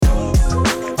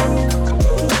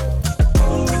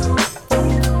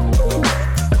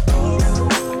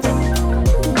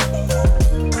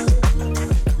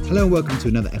Hello and welcome to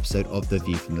another episode of the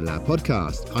View from the Lab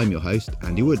podcast. I'm your host,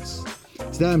 Andy Woods.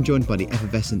 Today I'm joined by the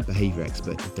effervescent behaviour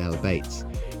expert, Adele Bates.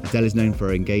 Adele is known for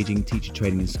her engaging teacher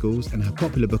training in schools and her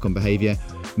popular book on behaviour,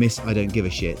 Miss I Don't Give a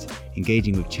Shit,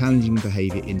 engaging with challenging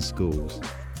behaviour in schools.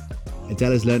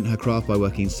 Adele has learnt her craft by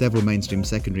working in several mainstream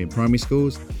secondary and primary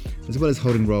schools, as well as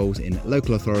holding roles in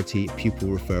local authority pupil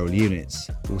referral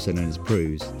units, also known as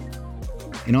PRUs.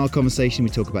 In our conversation, we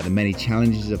talk about the many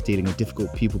challenges of dealing with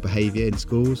difficult pupil behaviour in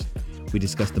schools. We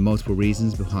discuss the multiple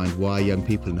reasons behind why young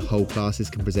people in whole classes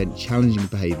can present challenging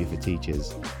behaviour for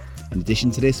teachers. In addition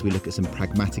to this, we look at some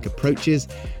pragmatic approaches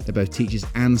that both teachers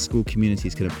and school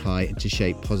communities can apply to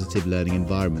shape positive learning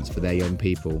environments for their young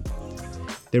people.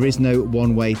 There is no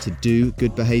one way to do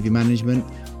good behaviour management,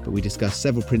 but we discuss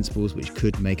several principles which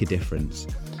could make a difference.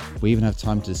 We even have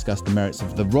time to discuss the merits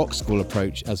of the rock school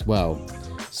approach as well.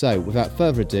 So, without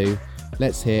further ado,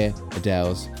 let's hear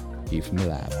Adele's View from the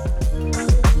Lab.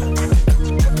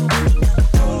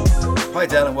 Hi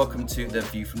Adele, and welcome to the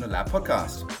View from the Lab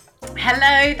podcast.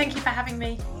 Hello, thank you for having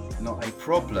me. Not a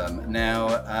problem.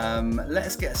 Now,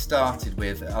 let's get started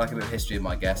with, I like a bit of history of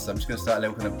my guests. So I'm just going to start a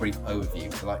little kind of brief overview,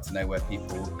 because I like to know where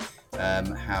people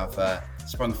have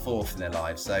sprung forth in their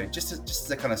lives. So just as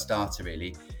a kind of starter,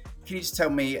 really, can you just tell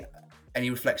me any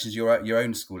reflections of your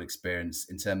own school experience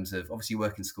in terms of, obviously you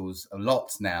work in schools a lot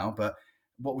now, but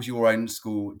what was your own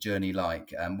school journey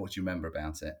like? What do you remember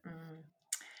about it?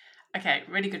 Okay,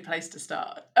 really good place to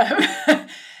start.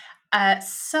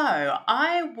 So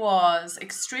I was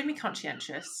extremely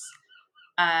conscientious,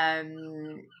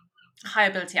 high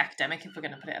ability academic, if we're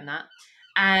going to put it in that.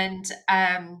 And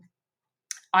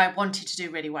I wanted to do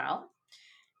really well.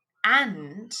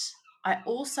 And I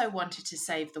also wanted to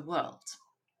save the world.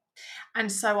 And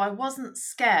so I wasn't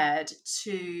scared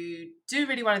to do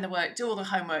really well in the work, do all the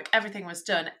homework, everything was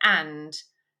done, and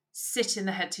sit in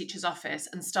the head teacher's office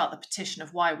and start the petition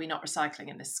of why are we not recycling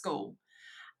in this school,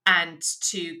 and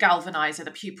to galvanise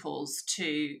other pupils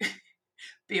to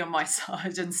be on my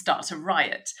side and start a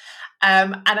riot.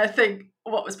 And I think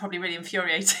what was probably really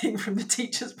infuriating from the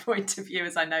teacher's point of view,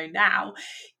 as I know now,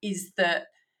 is that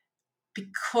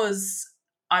because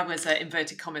I was an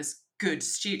inverted commas good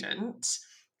student,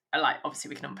 like obviously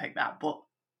we can unpick that, but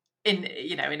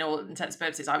in all intents and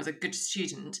purposes, I was a good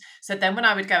student. So then when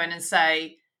I would go in and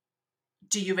say,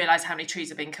 do you realise how many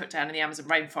trees are being cut down in the Amazon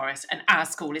rainforest, and our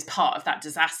school is part of that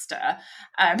disaster,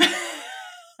 and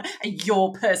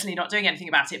you're personally not doing anything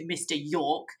about it, Mr.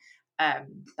 York,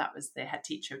 that was the head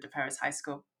teacher of De Ferris High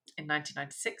School in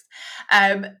 1996,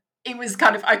 it was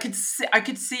kind of, I could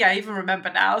see, I even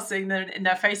remember now seeing them in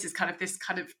their faces, kind of this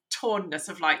kind of tornness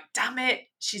of like, damn it,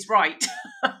 she's right.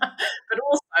 But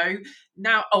also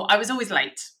now, I was always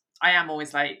late. I am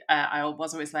always late. I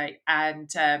was always late. And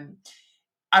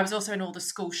I was also in all the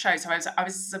school shows. So I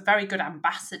was a very good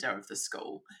ambassador of the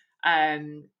school.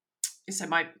 So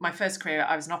my first career,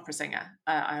 I was an opera singer.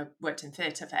 I worked in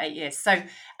theatre for 8 years. So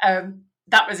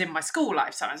that was in my school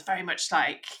life. So I was very much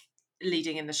like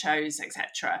leading in the shows,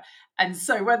 etc. And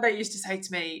so when they used to say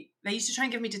to me, they used to try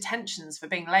and give me detentions for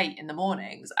being late in the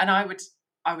mornings. And I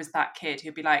was that kid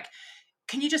who'd be like,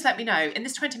 can you just let me know in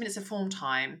this 20 minutes of form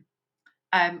time,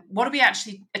 what are we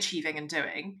actually achieving and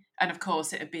doing? And of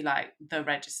course it would be like the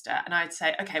register. And I'd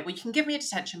say, okay, well, you can give me a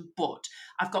detention, but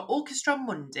I've got orchestra on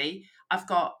Monday, I've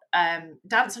got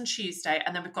dance on Tuesday,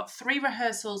 and then we've got 3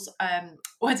 rehearsals, and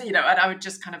I would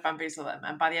just kind of bamboozle them.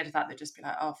 And by the end of that, they'd just be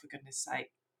like, oh, for goodness sake,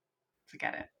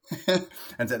 forget it.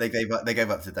 And so they gave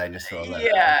up today and just sort of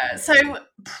yeah. So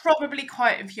probably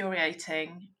quite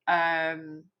infuriating. I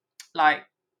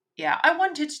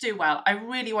wanted to do well. I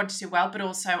really wanted to do well, but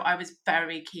also I was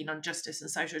very keen on justice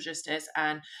and social justice.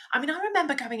 And I mean, I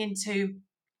remember going into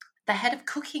the head of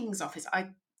cooking's office.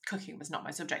 Cooking was not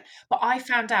my subject, but I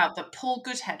found out that Paul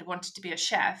Goodhead wanted to be a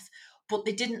chef, but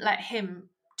they didn't let him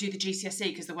do the GCSE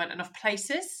because there weren't enough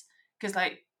places. Because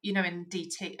in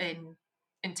DT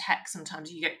in tech,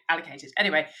 sometimes you get allocated.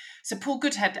 Anyway, so Paul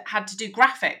Goodhead had to do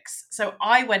graphics. So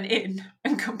I went in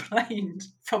and complained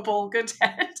for Paul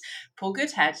Goodhead. Paul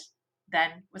Goodhead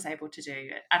then was able to do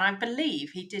it. And I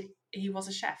believe he was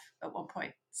a chef at one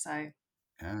point. So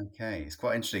okay, it's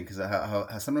quite interesting because how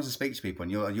sometimes I speak to people,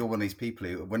 and you're one of these people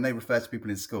who, when they refer to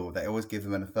people in school, they always give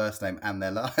them a first name and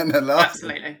their last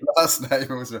absolutely last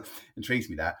name. Also intrigues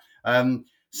me that.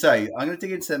 So I'm going to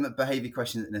dig into some behaviour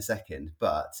questions in a second,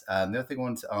 but the other thing I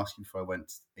wanted to ask you before I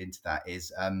went into that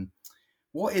is,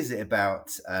 what is it about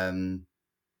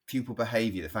pupil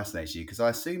behaviour that fascinates you? Because I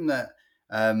assume that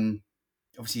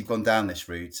obviously you've gone down this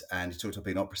route and you talked about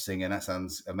being an opera singer, and that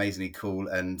sounds amazingly cool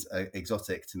and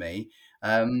exotic to me.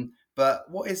 But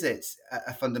what is it at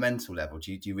a fundamental level?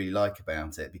 Do you really like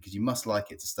about it? Because you must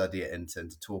like it to study it and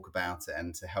to talk about it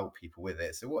and to help people with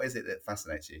it. So what is it that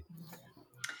fascinates you?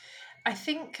 I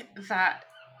think that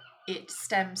it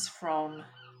stems from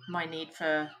my need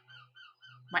for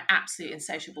my absolute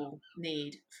insatiable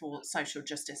need for social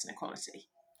justice and equality.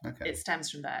 Okay. It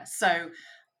stems from there. So,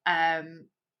 um,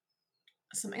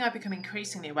 something I've become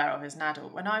increasingly aware of as an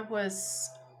adult, when I was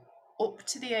up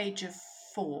to the age of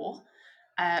 4,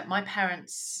 my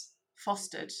parents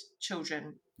fostered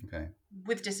children Okay.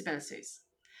 with disabilities.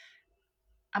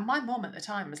 And my mom at the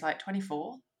time was like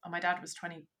 24, and my dad was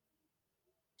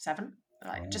 27.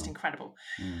 Like, just Wow. incredible.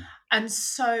 Mm. And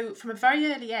so, from a very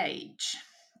early age,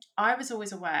 I was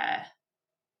always aware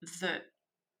that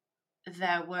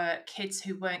there were kids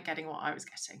who weren't getting what I was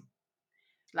getting.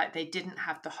 Like, they didn't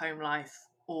have the home life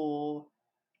or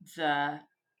the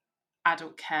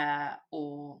adult care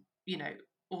or,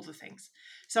 all the things.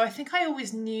 So I think I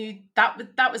always knew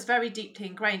that was very deeply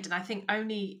ingrained. And I think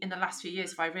only in the last few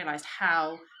years have I realised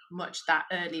how much that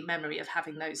early memory of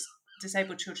having those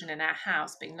disabled children in our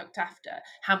house being looked after,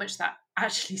 how much that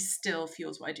actually still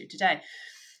fuels what I do today.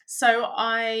 So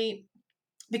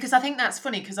because I think that's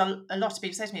funny, because a lot of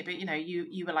people say to me, but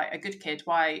you were like a good kid.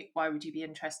 Why would you be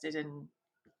interested in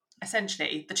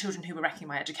essentially the children who were wrecking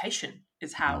my education?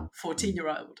 Is how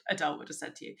 14-year-old Adele would have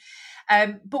said to you.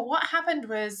 But what happened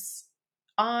was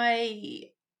I've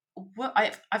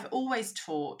always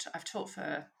taught. I've taught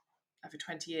for over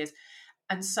 20 years,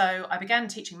 and so I began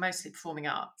teaching mostly performing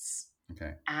arts.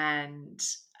 Okay. And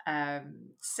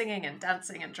singing and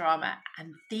dancing and drama.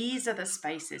 And these are the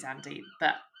spaces, Andy,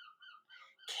 that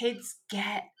kids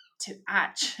get to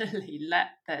actually let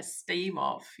their steam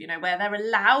off, where they're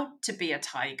allowed to be a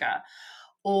tiger,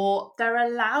 or they're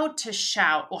allowed to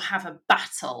shout or have a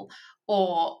battle,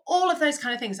 or all of those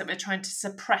kind of things that we're trying to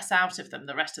suppress out of them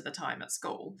the rest of the time at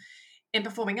school. In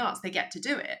performing arts, they get to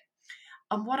do it.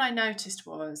 And what I noticed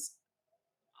was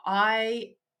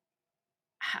I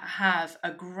have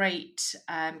a great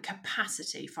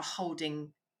capacity for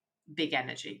holding big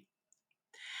energy.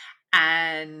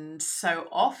 And so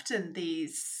often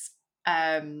these,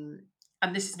 and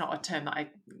this is not a term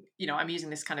that I'm using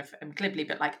this kind of glibly,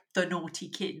 but like the naughty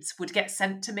kids would get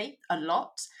sent to me a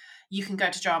lot. You can go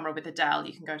to drama with Adele,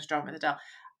 you can go to drama with Adele.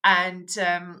 And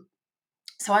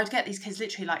so I'd get these kids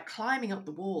literally like climbing up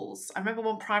the walls. I remember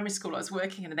one primary school I was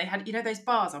working in, and they had, those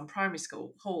bars on primary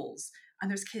school halls, and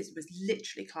those kids was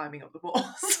literally climbing up the walls.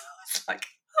 It's like,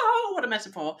 oh, what a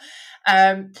metaphor.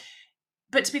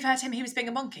 But to be fair to him, he was being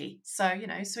a monkey. So,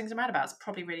 swings and roundabouts,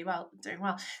 probably doing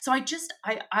well. So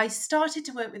I started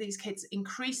to work with these kids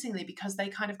increasingly because they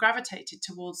kind of gravitated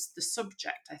towards the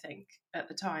subject, I think, at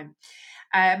the time.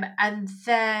 And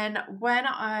then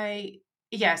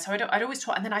so I'd always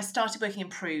taught, and then I started working in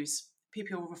PRUs,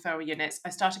 pupil referral units.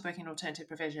 I started working in alternative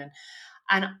provision,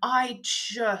 and I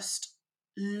just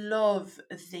love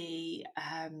the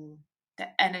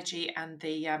energy and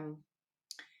the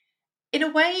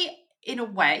in a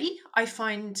way, I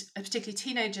find particularly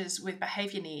teenagers with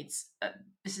behaviour needs,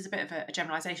 this is a bit of a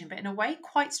generalisation, but in a way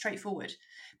quite straightforward,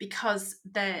 because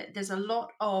there's a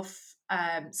lot of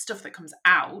stuff that comes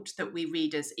out that we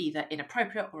read as either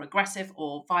inappropriate or aggressive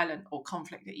or violent or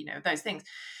conflict, those things.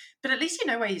 But at least you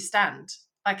know where you stand.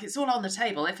 Like, it's all on the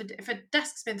table. If a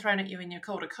desk's been thrown at you and you're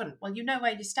called a cunt, well, you know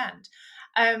where you stand.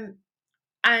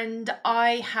 And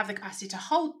I have the capacity to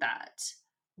hold that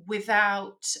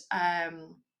without,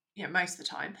 most of the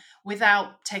time,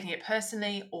 without taking it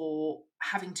personally or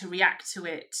having to react to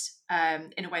it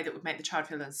in a way that would make the child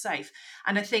feel unsafe.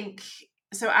 And I think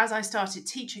so. As I started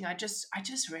teaching, I just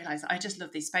realised I just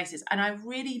love these spaces, and I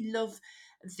really love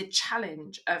the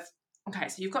challenge of. Okay,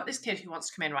 so you've got this kid who wants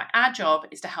to come in, right? Our job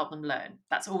is to help them learn.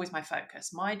 That's always my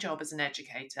focus. My job as an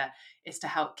educator is to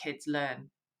help kids learn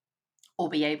or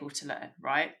be able to learn,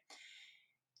 right?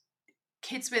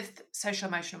 Kids with social,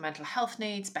 emotional, mental health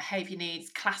needs, behaviour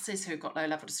needs, classes who've got low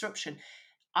level disruption,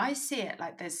 I see it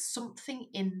like there's something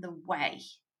in the way.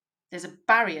 There's a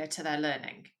barrier to their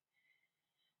learning.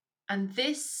 And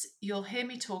this, you'll hear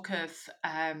me talk of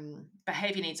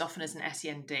behaviour needs often as an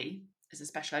SEND, as a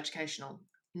special educational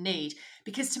need,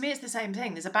 because to me it's the same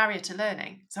thing. There's a barrier to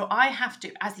learning. So I have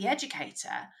to, as the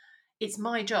educator, it's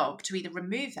my job to either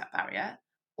remove that barrier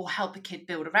or help the kid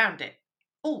build around it.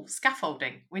 Oh,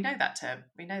 scaffolding. We know that term.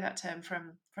 We know that term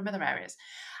from other areas.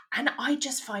 And I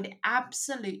just find it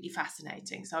absolutely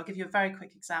fascinating. So I'll give you a very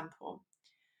quick example.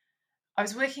 I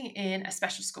was working in a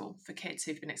special school for kids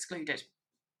who've been excluded.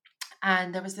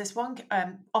 And there was this one,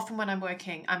 often when I'm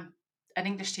working, I'm an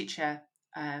English teacher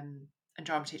and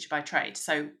drama teacher by trade.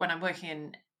 So when I'm working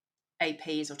in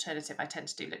APs, alternative, I tend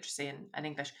to do literacy and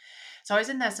English. So I was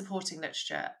in there supporting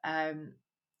literature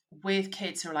with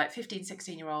kids who are like 15,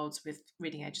 16-year-olds with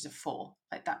reading ages of 4,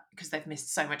 like that, because they've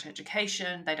missed so much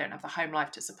education. They don't have the home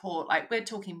life to support. Like, we're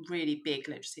talking really big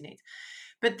literacy needs.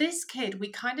 But this kid, we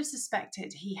kind of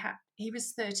suspected he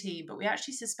was 13, but we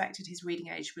actually suspected his reading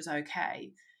age was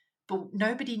okay. But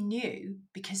nobody knew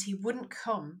because he wouldn't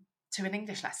come to an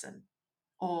English lesson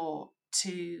or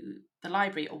to the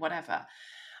library or whatever.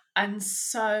 And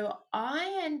so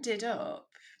I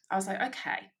was like,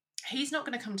 okay, he's not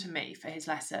going to come to me for his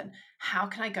lesson. How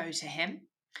can I go to him?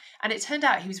 And it turned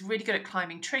out he was really good at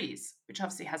climbing trees, which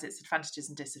obviously has its advantages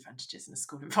and disadvantages in a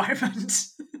school environment.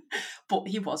 But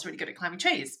he was really good at climbing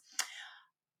trees.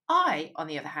 I, on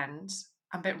the other hand,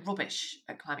 am a bit rubbish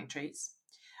at climbing trees.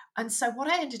 And so what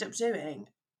I ended up doing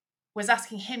was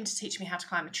asking him to teach me how to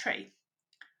climb a tree,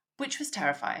 which was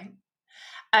terrifying.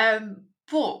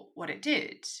 But what it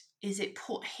did is it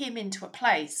put him into a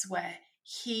place where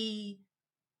he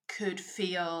could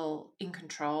feel in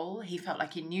control. He felt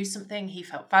like he knew something. He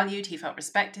felt valued. He felt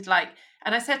respected.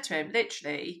 And I said to him,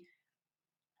 literally,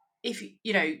 if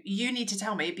you need to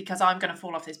tell me because I'm going to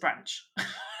fall off this branch.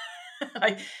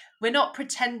 Like, we're not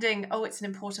pretending, oh, it's an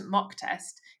important mock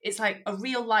test. It's like a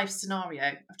real life scenario.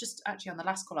 I've just actually, on the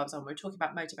last call I was on, we were talking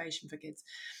about motivation for kids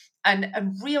and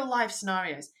real life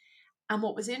scenarios. And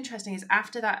what was interesting is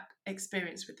after that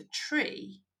experience with the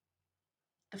tree,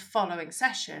 the following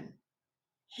session,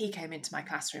 he came into my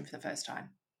classroom for the first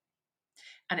time.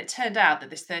 And it turned out that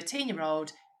this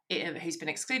 13-year-old who's been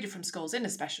excluded from schools in a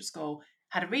special school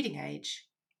had a reading age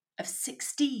of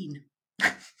 16.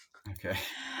 Okay.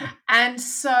 And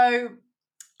so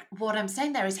what I'm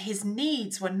saying there is his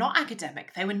needs were not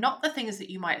academic. They were not the things that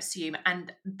you might assume.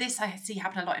 And this I see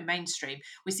happen a lot in mainstream.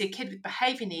 We see a kid with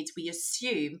behaviour needs. We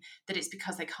assume that it's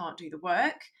because they can't do the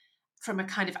work from a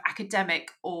kind of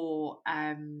academic or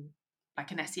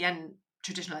like an SEN,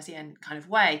 traditional SEN kind of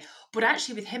way. But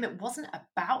actually with him, it wasn't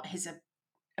about his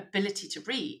ability to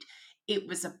read. It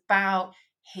was about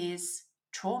his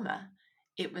trauma.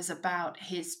 It was about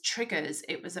his triggers.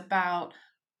 It was about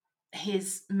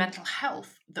his mental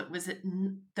health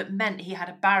that meant he had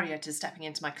a barrier to stepping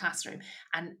into my classroom.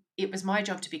 And it was my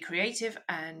job to be creative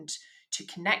and to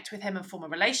connect with him and form a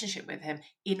relationship with him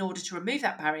in order to remove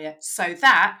that barrier, so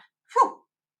that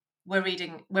we're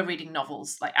reading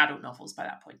novels, like adult novels by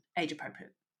that point, age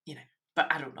appropriate,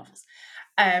 but adult novels.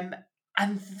 And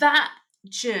that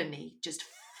journey just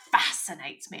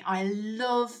fascinates me. I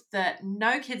love that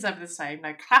no kid's ever the same,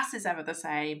 no class is ever the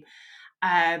same.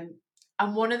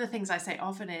 And one of the things I say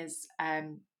often is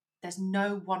there's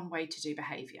no one way to do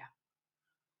behaviour.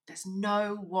 There's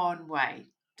no one way.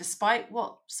 Despite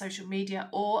what social media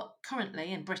or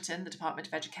currently in Britain, the Department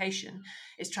of Education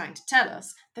is trying to tell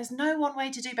us, there's no one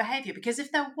way to do behaviour, because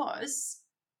if there was,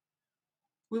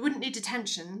 we wouldn't need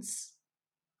detentions,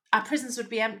 our prisons would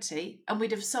be empty, and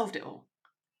we'd have solved it all.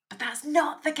 But that's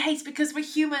not the case, because we're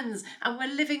humans and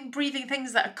we're living, breathing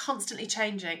things that are constantly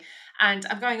changing. And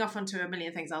I'm going off onto a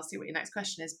million things. I'll see what your next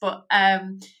question is. But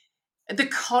the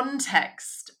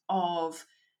context of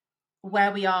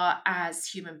where we are as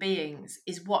human beings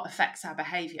is what affects our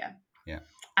behaviour. Yeah.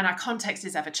 And our context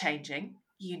is ever changing.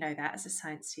 You know that as a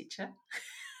science teacher.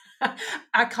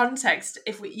 Our context,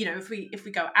 if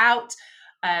we go out,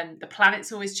 the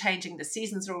planet's always changing, the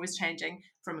seasons are always changing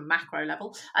from a macro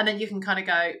level, and then you can kind of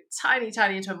go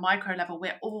tiny into a micro level.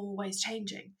 We're always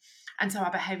changing, and so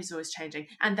our behavior is always changing,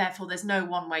 and therefore there's no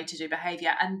one way to do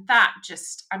behavior. And that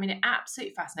just, it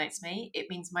absolutely fascinates me. It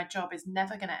means my job is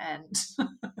never going to end.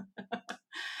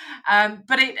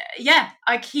 But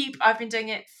I've been doing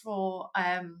it for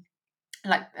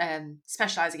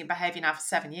specializing in behavior now for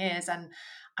 7 years, and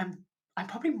I'm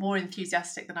probably more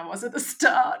enthusiastic than I was at the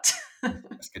start.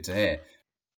 That's good to hear.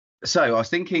 So I was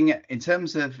thinking, in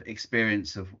terms of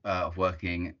experience of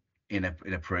working in a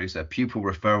PRU, so pupil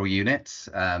referral units,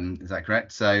 is that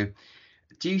correct? So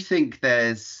do you think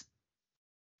there's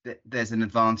an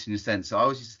advantage in a sense? So I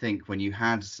always used to think when you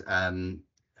had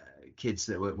kids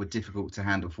that were difficult to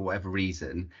handle for whatever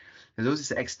reason, there's always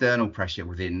this external pressure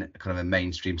within kind of a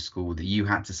mainstream school that you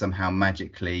had to somehow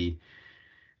magically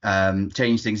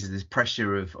change things. There's this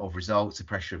pressure of results, the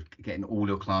pressure of getting all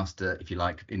your class to, if you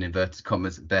like, in inverted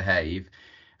commas, behave.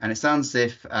 And it sounds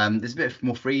as if there's a bit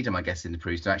more freedom, I guess, in the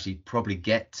PRUs to actually probably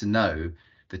get to know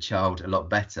the child a lot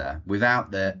better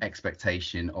without the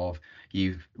expectation of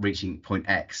you reaching point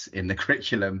X in the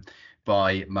curriculum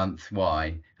by month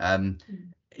Y.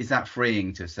 Is that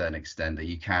freeing to a certain extent, that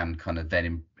you can kind of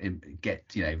then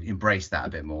embrace that a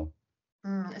bit more?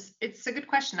 It's a good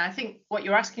question. I think what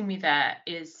you're asking me there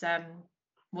is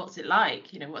what's it like?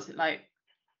 What's it like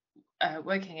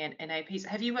working in APs?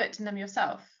 Have you worked in them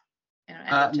yourself? Any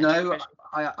alternative No, provision?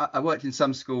 I worked in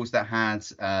some schools that had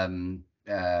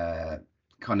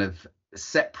kind of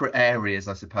separate areas,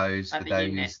 I suppose, for Like the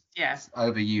unit, those yeah.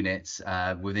 over units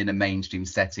within a mainstream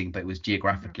setting, but it was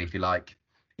geographically, if you like,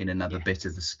 in another Yes, bit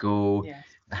of the school. yes,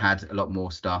 Had a lot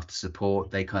more staff to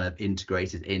support. They kind of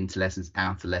integrated into lessons,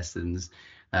 out of lessons.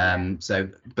 yeah. So,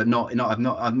 but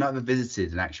I've never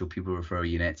visited an actual pupil referral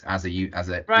unit as a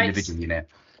Right, individual unit.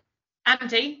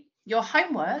 Andy, your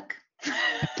homework is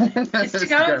to Let's go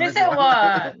go and and visit visit one.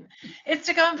 one. It's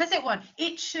to go and visit one.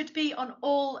 It should be on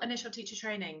all initial teacher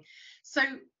training. So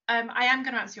I am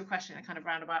going to answer your question in a kind of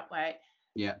roundabout way.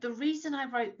 Yeah. The reason I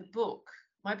wrote the book,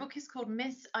 my book is called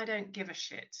Miss I Don't Give a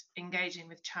Shit, Engaging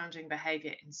with Challenging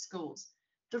Behaviour in Schools.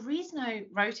 The reason I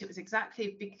wrote it was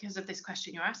exactly because of this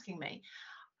question you're asking me.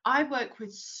 I work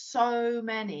with so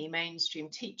many mainstream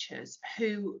teachers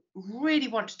who really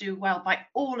want to do well by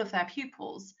all of their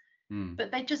pupils, Mm.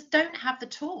 but they just don't have the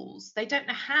tools. They don't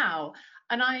know how.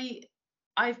 And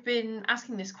I've been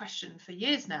asking this question for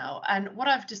years now, and what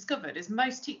I've discovered is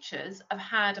most teachers have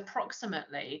had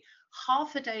approximately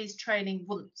half a day's training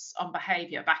once on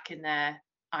behaviour back in their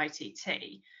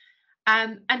ITT,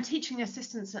 and teaching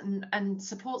assistants and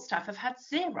support staff have had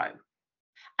zero.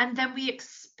 And then we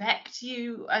expect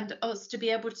you and us to be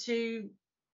able to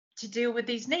deal with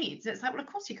these needs. It's like, well, of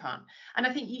course you can't. And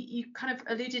I think you kind of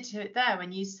alluded to it there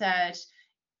when you said,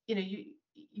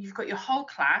 you've got your whole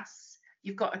class,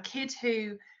 you've got a kid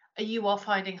who you are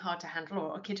finding hard to handle,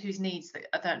 or a kid whose needs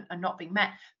that are not being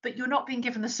met, but you're not being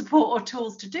given the support or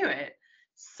tools to do it.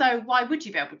 So why would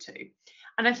you be able to?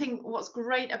 And I think what's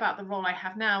great about the role I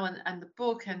have now, and the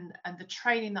book, and the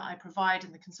training that I provide,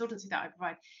 and the consultancy that I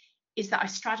provide, is that I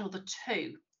straddle the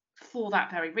two for that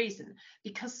very reason.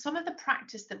 Because some of the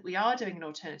practice that we are doing in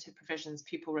alternative provisions,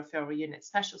 pupil referral units,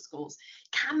 special schools,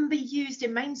 can be used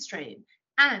in mainstream.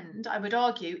 And I would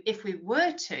argue, if we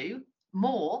were to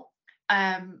more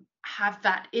have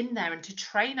that in there and to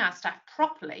train our staff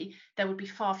properly, there would be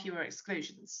far fewer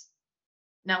exclusions.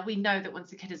 Now, we know that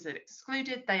once a kid is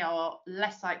excluded, they are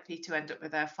less likely to end up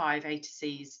with their 5 A to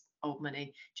C's, old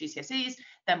money GCSEs.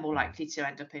 They're more likely to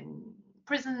end up in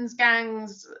prisons,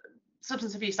 gangs,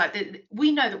 substance abuse.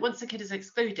 We know that once a kid is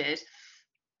excluded,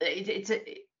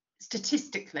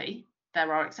 statistically,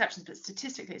 there are exceptions, but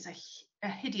statistically, it's a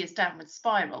hideous downward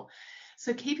spiral.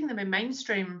 So keeping them in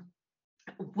mainstream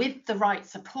with the right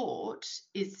support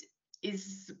is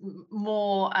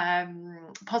more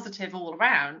positive all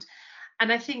around.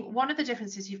 And I think one of the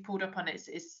differences you've pulled up on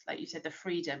is, like you said, the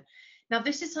freedom. Now,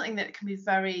 this is something that can be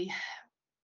very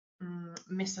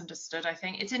misunderstood. I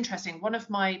think it's interesting. One of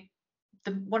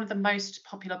the most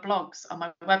popular blogs on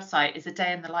my website is a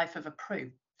day in the life of a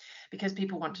PRU, because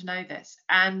people want to know this.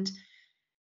 And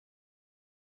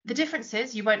the difference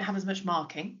is you won't have as much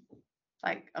marking,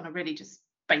 like on a really just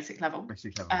basic level.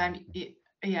 Yeah,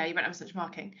 you won't have as much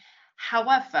marking.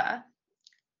 However,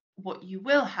 what you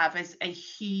will have is a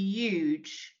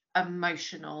huge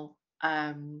emotional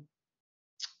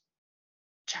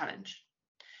challenge.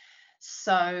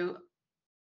 So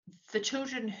the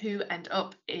children who end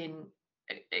up in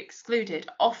excluded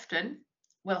often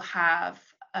will have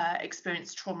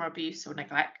experienced trauma, abuse, or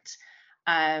neglect.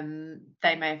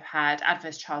 They may have had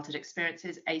adverse childhood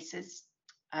experiences, ACEs.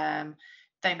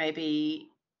 They may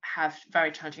have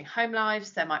very challenging home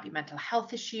lives. There might be mental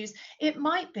health issues. It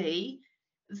might be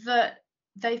that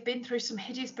they've been through some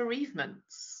hideous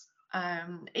bereavements.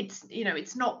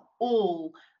 It's not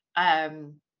all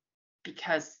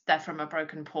because they're from a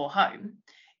broken, poor home,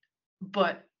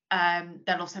 but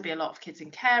there'll also be a lot of kids in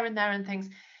care in there and things.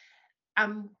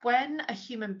 And when a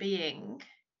human being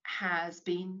has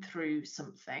been through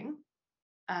something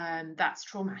that's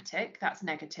traumatic, that's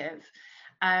negative,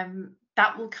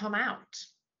 that will come out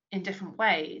in different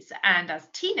ways. And as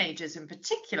teenagers in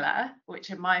particular,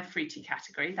 which are my fruity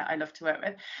category that I love to work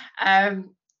with,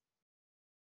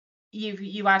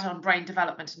 you add on brain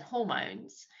development and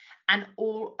hormones, and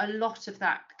a lot of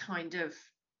that kind of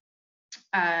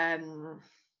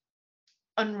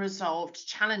unresolved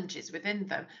challenges within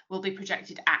them will be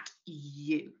projected at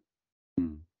you.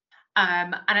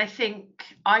 And I think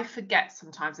I forget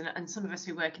sometimes, and some of us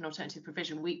who work in alternative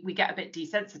provision, we get a bit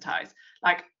desensitized.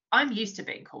 Like, I'm used to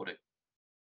being called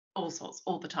all sorts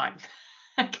all the time.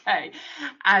 Okay.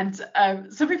 And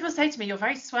some people say to me, you're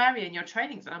very sweary in your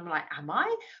trainings. And I'm like, am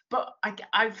I? But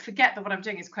I forget that what I'm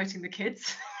doing is quoting the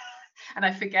kids. And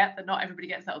I forget that not everybody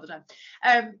gets that all the time.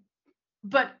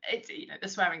 But it's, the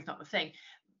swearing's not the thing.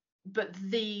 But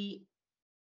the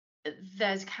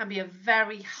there can be a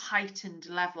very heightened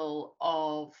level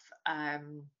of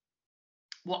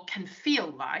what can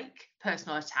feel like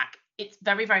personal attack. It's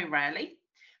very, very rarely,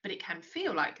 but it can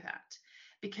feel like that,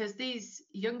 because these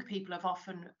young people have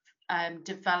often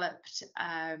developed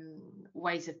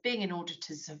ways of being in order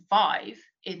to survive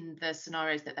in the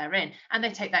scenarios that they're in. And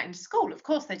they take that into school, of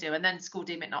course they do, and then school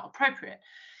deem it not appropriate.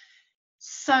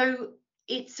 So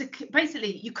it's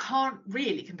basically, you can't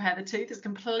really compare the two. There's a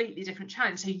completely different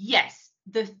challenge. So yes,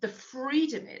 the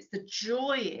freedom is, the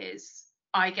joy is,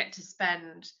 I get to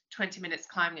spend 20 minutes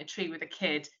climbing a tree with a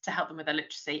kid to help them with their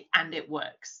literacy, and it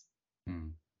works.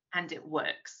 And it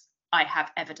works. I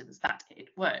have evidence that it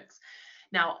works.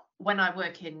 Now, when I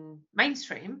work in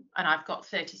mainstream and I've got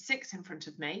 36 in front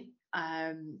of me,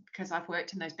 because I've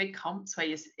worked in those big comps where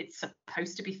it's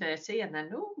supposed to be 30 and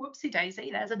then, oh, whoopsie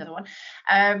daisy, there's another one.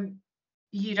 I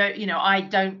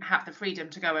don't have the freedom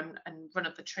to go and run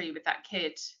up the tree with that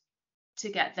kid to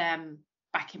get them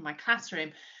back in my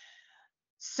classroom.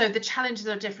 So the challenges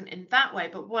are different in that way.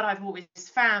 But what I've always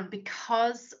found,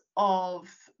 because of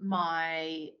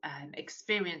my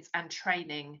experience and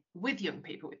training with young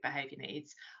people with behaviour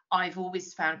needs, I've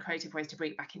always found creative ways to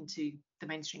bring it back into the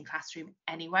mainstream classroom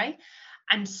anyway.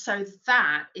 And so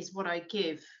that is what I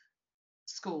give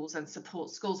schools and support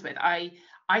schools with. I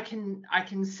can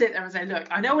sit there and say, look,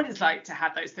 I know what it's like to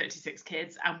have those 36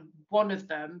 kids, and one of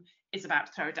them is about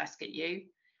to throw a desk at you.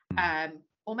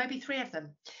 Or maybe 3 of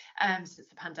them. Since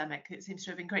the pandemic, it seems to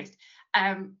have increased.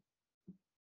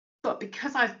 But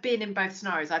because I've been in both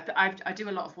scenarios, I do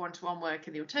a lot of one-to-one work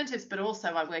in the alternatives, but also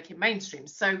I work in mainstream.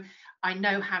 So I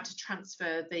know how to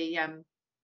transfer the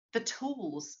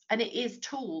tools, and it is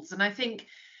tools. And I think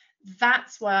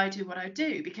that's why I do what I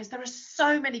do, because there are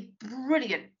so many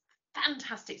brilliant,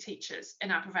 fantastic teachers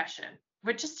in our profession.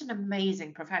 We're just an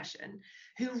amazing profession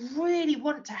who really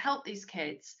want to help these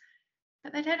kids,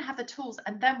 but they don't have the tools.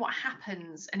 And then what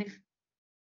happens, and if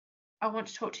I want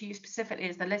to talk to you specifically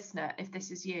as the listener, if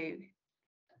this is you,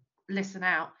 listen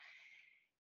out.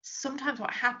 Sometimes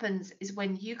what happens is,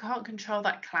 when you can't control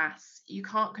that class, you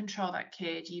can't control that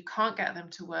kid, you can't get them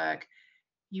to work,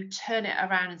 you turn it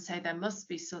around and say, there must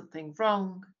be something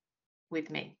wrong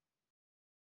with me.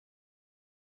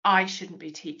 I shouldn't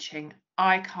be teaching.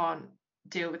 I can't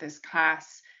deal with this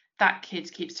class. That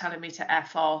kid keeps telling me to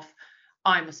F off.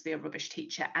 I must be a rubbish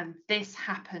teacher. And this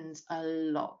happens a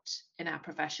lot in our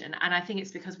profession. And I think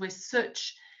it's because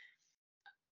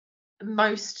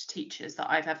most teachers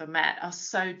that I've ever met are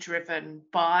so driven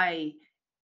by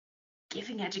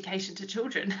giving education to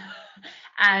children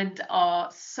and are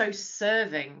so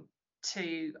serving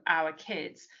to our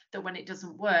kids that when it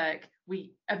doesn't work,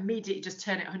 we immediately just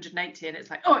turn it 180 and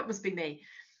it's like, oh, it must be me.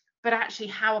 But actually,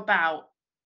 how about,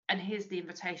 and here's the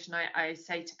invitation I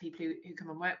say to people who come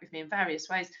and work with me in various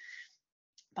ways,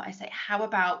 but I say, how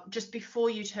about, just before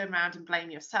you turn around and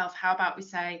blame yourself, how about we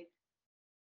say,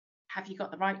 have you got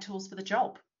the right tools for the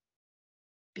job?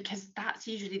 Because that's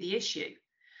usually the issue.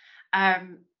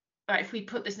 But if we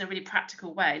put this in a really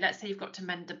practical way, let's say you've got to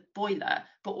mend a boiler,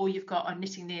 but all you've got are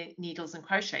knitting needles and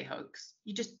crochet hooks.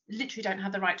 You just literally don't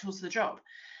have the right tools for the job.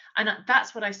 And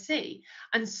that's what I see.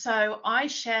 And so I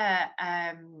share,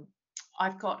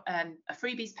 I've got a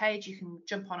freebies page you can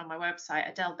jump on my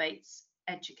website,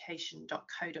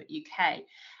 adelebateseducation.co.uk.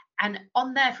 And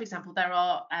on there, for example, there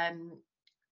are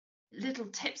little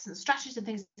tips and strategies and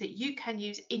things that you can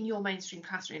use in your mainstream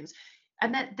classrooms.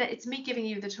 And that it's me giving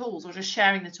you the tools, or just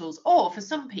sharing the tools. Or for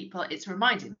some people, it's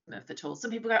reminding them of the tools.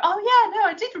 Some people go, oh yeah, no,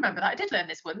 I did remember that. I did learn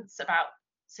this once about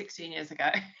 16 years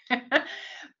ago.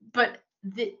 But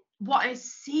what I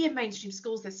see in mainstream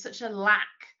schools, there's such a lack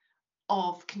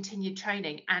of continued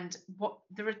training. And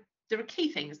there are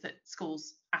key things that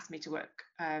schools ask me to work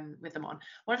with them on.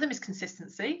 One of them is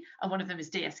consistency, and one of them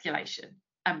is de-escalation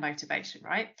and motivation,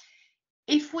 right?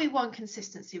 If we want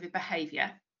consistency with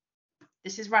behaviour,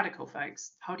 this is radical,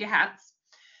 folks. Hold your hats.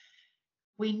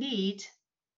 We need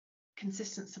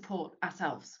consistent support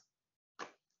ourselves.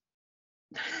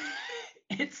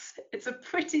 It's a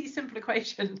pretty simple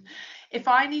equation. If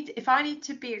I need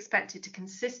to be expected to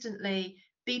consistently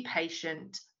be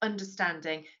patient,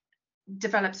 understanding,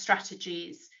 develop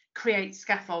strategies, create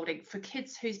scaffolding for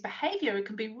kids whose behaviour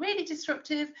can be really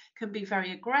disruptive, can be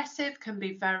very aggressive, can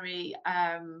be very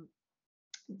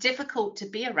difficult to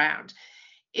be around.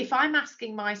 If I'm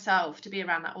asking myself to be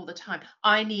around that all the time,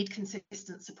 I need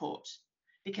consistent support,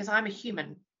 because I'm a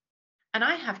human and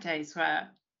I have days where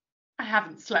I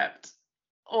haven't slept,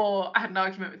 or I had an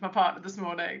argument with my partner this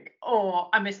morning, or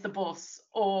I missed the bus,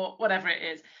 or whatever it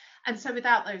is. And so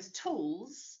without those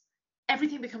tools,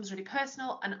 everything becomes really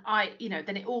personal, and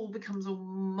then it all becomes all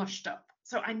mushed up.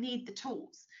 So I need the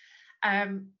tools.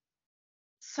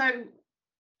 So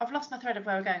I've lost my thread of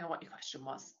where we're going and what your question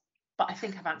was, but I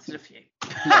think I've answered a few.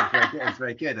 No, it's very good. It's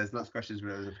very good. There's lots of questions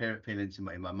that was appealing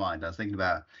in my mind. I was thinking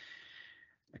about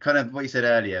kind of what you said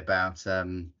earlier about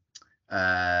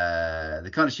the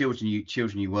kind of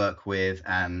children you work with,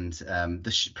 and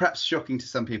perhaps shocking to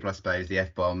some people, I suppose, the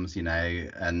F-bombs, you know,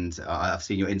 and I've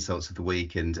seen your insults of the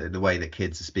week and the way that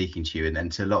kids are speaking to you,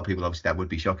 and to a lot of people, obviously, that would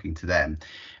be shocking to them.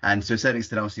 And to a certain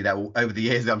extent, obviously, that will, over the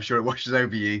years, I'm sure it washes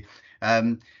over you.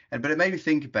 But it made me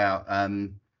think about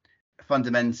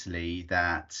fundamentally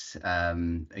that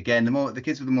again, the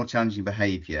kids with the more challenging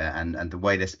behaviour and the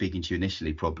way they're speaking to you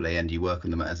initially, probably, and you work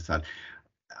on them as a time.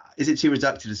 Is it too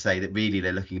reductive to say that really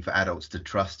they're looking for adults to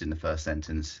trust in the first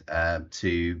sentence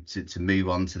to move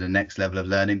on to the next level of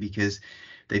learning because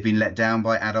they've been let down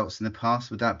by adults in the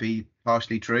past? Would that be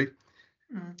partially true?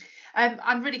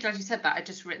 I'm really glad you said that. I'd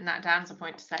just written that down as a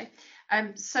point to say.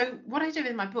 So what I do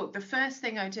in my book, the first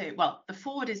thing I do, well, the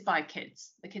forward is by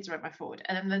kids. The kids wrote my forward,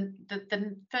 and then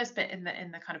the first bit in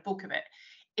the kind of bulk of it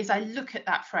is I look at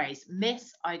that phrase,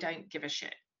 Miss, I don't give a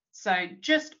shit. So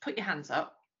just put your hands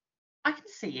up. I can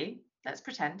see you. Let's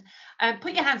pretend.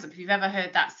 Put your hands up if you've ever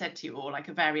heard that said to you, or like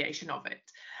a variation of it.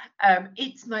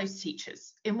 It's most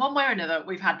teachers. In one way or another,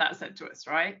 we've had that said to us,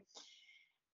 right?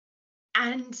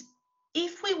 And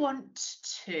if we want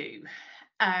to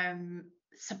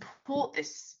support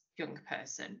this young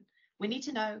person, we need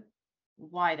to know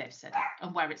why they've said it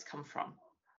and where it's come from.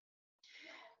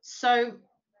 So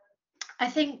I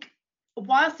think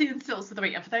whilst the insults of the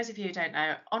week, and for those of you who don't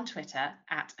know, on Twitter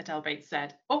at Adele Bates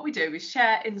said, what we do is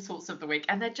share insults of the week,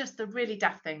 and they're just the really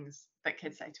daft things that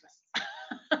kids say to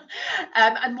us.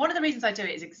 And one of the reasons I do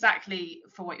it is exactly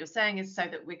for what you're saying, is so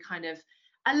that we're kind of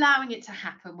allowing it to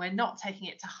happen. We're not taking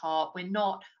it to heart. We're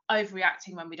not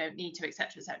overreacting when we don't need to,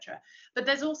 etc., etc. But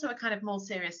there's also a kind of more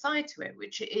serious side to it,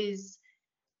 which is,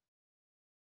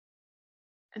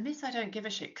 and this I don't give a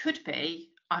shit, could be,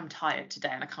 I'm tired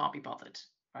today and I can't be bothered,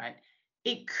 right?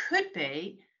 It could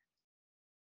be,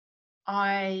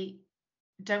 I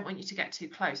don't want you to get too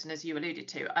close. And as you alluded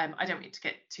to, I don't want you to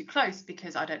get too close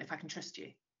because I don't know if I can trust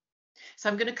you. So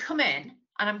I'm going to come in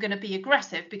and I'm going to be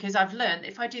aggressive because I've learned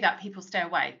if I do that, people stay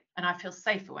away. And I feel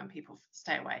safer when people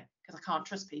stay away because I can't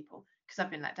trust people because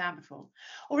I've been let down before.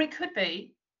 Or it could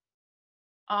be,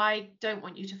 I don't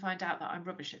want you to find out that I'm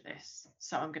rubbish at this,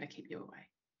 so I'm going to keep you away.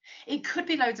 It could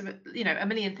be loads of, you know, a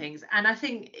million things. And I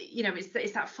think, you know,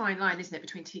 it's that fine line, isn't it,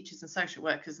 between teachers and social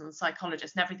workers and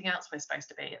psychologists and everything else we're supposed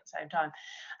to be at the same time.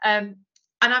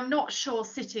 And I'm not sure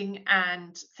sitting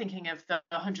and thinking of the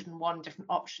 101 different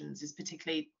options is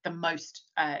particularly the most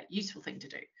useful thing to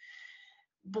do.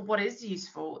 But what is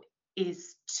useful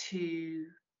is to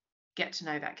get to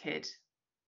know that kid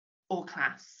or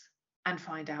class and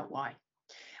find out why.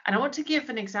 And I want to give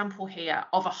an example here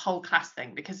of a whole class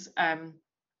thing, because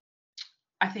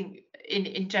I think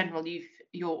in general,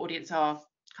 your audience are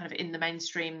kind of in the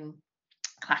mainstream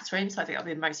classroom, so I think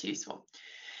that'll be most useful.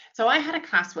 So I had a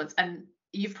class once, and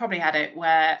you've probably had it,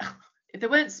 where they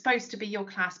weren't supposed to be your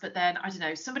class, but then, I don't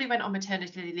know, somebody went on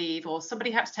maternity leave or somebody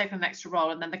had to take on an extra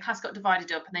role, and then the class got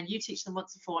divided up, and then you teach them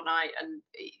once a fortnight, and,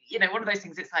 you know, one of those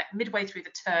things, it's like midway through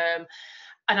the term,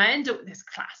 and I end up with this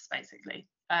class, basically,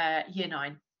 year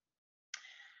 9.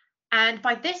 And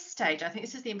by this stage, I think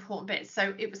this is the important bit.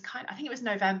 So it was I think it was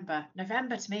November.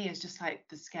 November to me is just like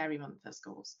the scary month at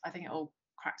schools. I think it all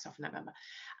cracks off in November.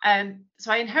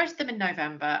 So I inherited them in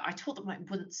November. I taught them like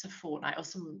once a fortnight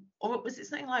or was it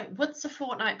something like once a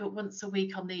fortnight, but once a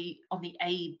week on the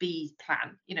A-B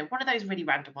plan, you know, one of those really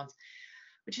random ones,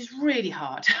 which is really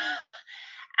hard.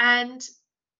 And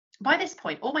by this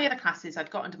point, all my other classes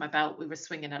I'd got under my belt, we were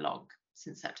swinging along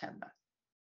since September.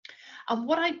 And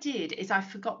what I did is I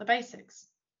forgot the basics.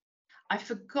 I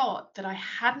forgot that I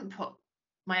hadn't put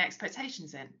my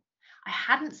expectations in. I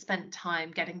hadn't spent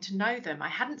time getting to know them. I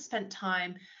hadn't spent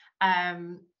time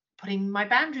putting my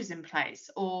boundaries in place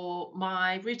or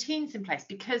my routines in place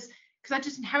because I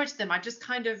just inherited them. I just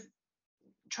kind of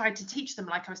tried to teach them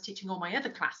like I was teaching all my other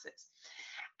classes.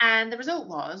 And the result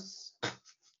was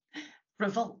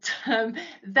revolt.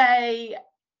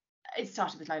 It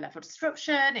started with low-level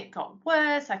disruption. It got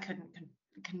worse. I couldn't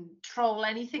control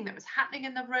anything that was happening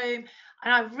in the room,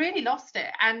 and I really lost it.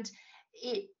 And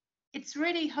it's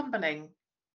really humbling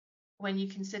when you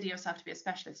consider yourself to be a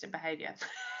specialist in behaviour.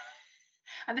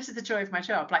 And this is the joy of my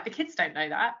job. Like, the kids don't know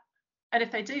that, and if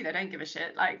they do, they don't give a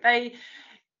shit. Like, the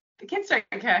kids don't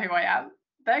care who I am.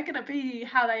 They're going to be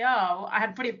how they are. I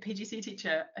had a brilliant PGC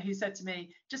teacher who said to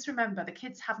me, just remember, the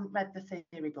kids haven't read the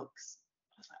theory books.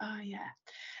 I was like, oh yeah.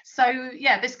 So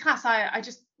yeah, this class, I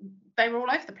just they were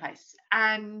all over the place.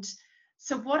 And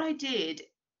so what I did,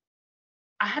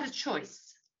 I had a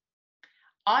choice.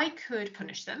 I could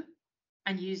punish them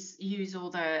and use all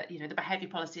the, you know, the behaviour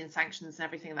policy and sanctions and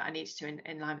everything that I needed to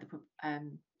in line with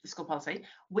the school policy,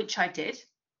 which I did.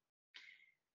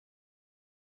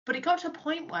 But it got to a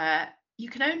point where you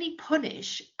can only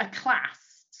punish a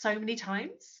class so many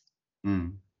times.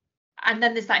 Mm. And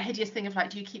then there's that hideous thing of like,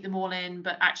 do you keep them all in,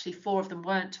 but actually 4 of them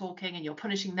weren't talking and you're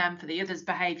punishing them for the others'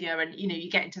 behaviour, and, you know,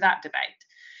 you get into that debate.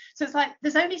 So it's like,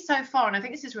 there's only so far, and I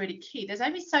think this is really key, there's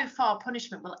only so far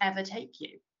punishment will ever take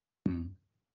you. Mm.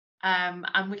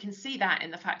 And we can see that in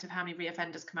the fact of how many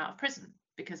reoffenders come out of prison,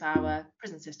 because our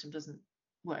prison system doesn't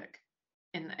work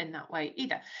in that way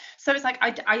either. So it's like,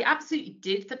 I absolutely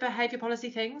did the behaviour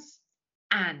policy things,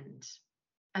 and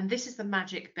this is the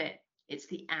magic bit, it's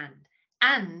the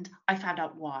and I found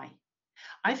out why.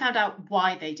 I found out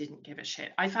why they didn't give a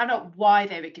shit. I found out why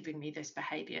they were giving me this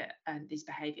behaviour and these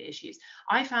behaviour issues.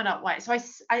 I found out why. So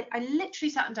I literally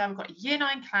sat them down. We've got a year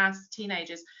 9 class,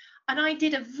 teenagers, and I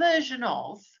did a version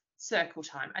of circle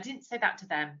time. I didn't say that to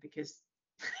them because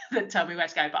they'd tell me where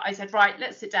to go, but I said, right,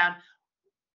 let's sit down.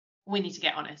 We need to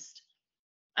get honest.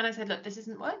 And I said, look, this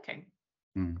isn't working.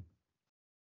 Mm.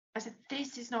 I said,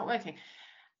 this is not working.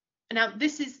 Now,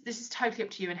 this is totally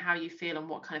up to you and how you feel and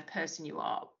what kind of person you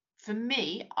are. For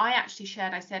me, I actually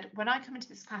shared, I said, when I come into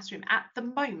this classroom at the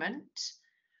moment,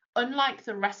 unlike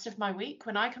the rest of my week,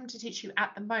 when I come to teach you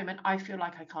at the moment, I feel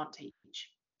like I can't teach.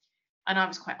 And I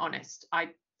was quite honest.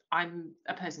 I'm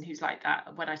a person who's like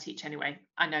that when I teach anyway.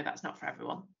 I know that's not for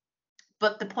everyone.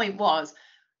 But the point was,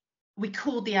 we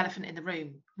called the elephant in the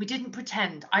room. We didn't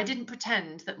pretend. I didn't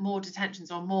pretend that more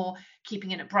detentions or more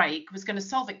keeping in a break was going to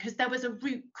solve it, because there was a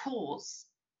root cause.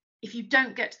 If you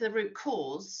don't get to the root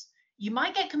cause, you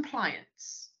might get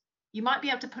compliance. You might be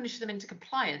able to punish them into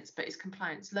compliance, but is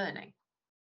compliance learning?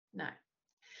 No.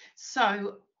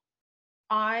 So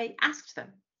I asked them.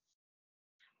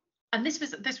 And this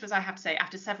was, I have to say,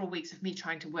 after several weeks of me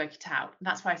trying to work it out. And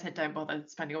that's why I said, don't bother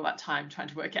spending all that time trying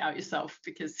to work it out yourself,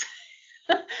 because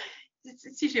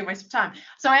it's usually a waste of time.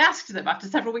 So I asked them after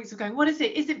several weeks of going, what is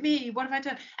it? Is it me? What have I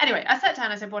done? Anyway, I sat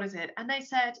down, I said, what is it? And they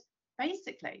said,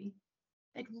 basically,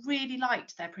 they'd really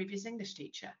liked their previous English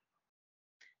teacher.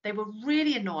 They were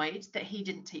really annoyed that he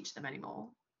didn't teach them anymore.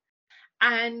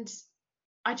 And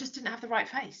I just didn't have the right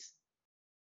face.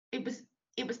 It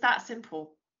was that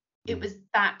simple. It was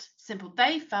that simple.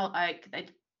 They felt like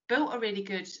they'd built a really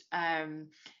good kind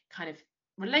of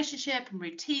relationship and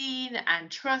routine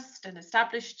and trust, and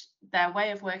established their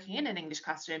way of working in an English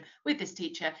classroom with this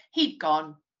teacher. He'd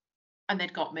gone and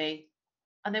they'd got me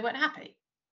and they weren't happy.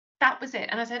 That was it.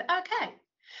 And I said, okay.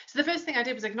 So the first thing I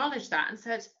did was acknowledge that and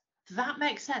said, that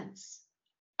makes sense.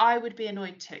 I would be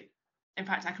annoyed too. In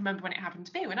fact, I can remember when it happened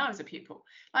to me when I was a pupil.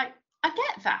 Like, I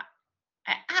get that.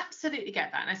 I absolutely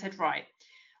get that. And I said, right,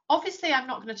 obviously I'm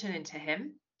not going to turn into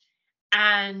him.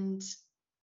 And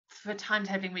for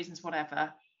timetabling reasons,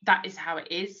 whatever, that is how it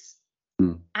is.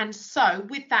 And so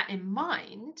with that in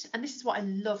mind, and this is what I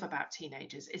love about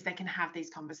teenagers, is they can have these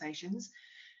conversations.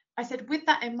 I said, with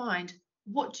that in mind,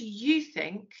 what do you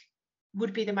think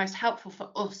would be the most helpful for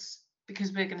us?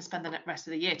 Because we're going to spend the rest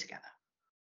of the year together.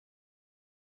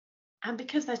 And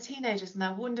because they're teenagers and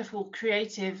they're wonderful,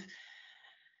 creative,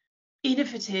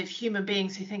 innovative human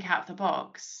beings who think out of the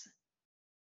box,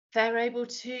 they're able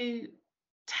to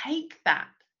take that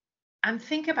and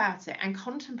think about it and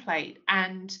contemplate,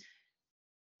 and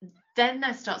then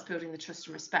there starts building the trust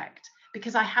and respect,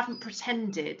 because I haven't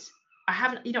pretended. I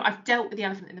haven't, you know, I've dealt with the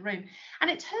elephant in the room.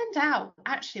 And it turned out,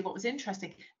 actually, what was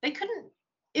interesting, they couldn't,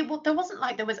 there wasn't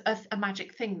like there was a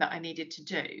magic thing that I needed to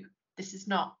do. This is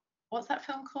not, what's that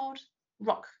film called?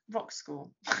 Rock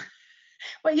School.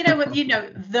 Well, you know what, you know,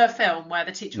 the film where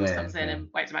the teacher comes in and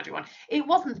waves a magic wand. It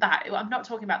wasn't that. I'm not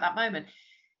talking about that moment.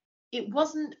 It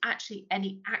wasn't actually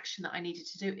any action that I needed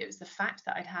to do. It was the fact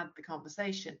that I'd had the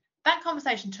conversation. That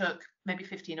conversation took maybe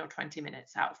 15 or 20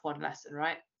 minutes out of one lesson,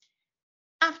 right?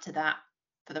 After that,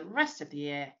 for the rest of the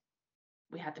year,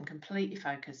 we had them completely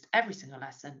focused every single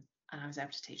lesson, and I was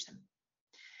able to teach them.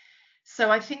 So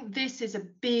I think this is a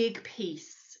big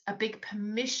piece, a big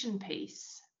permission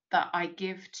piece that I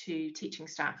give to teaching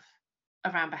staff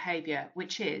around behaviour,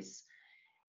 which is,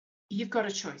 you've got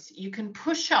a choice. You can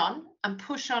push on and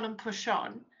push on and push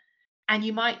on. And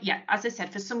you might, yeah, as I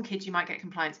said, for some kids, you might get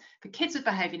compliance. For kids with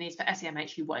behaviour needs, for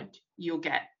SEMH, you won't. You'll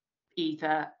get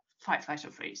either fight, flight,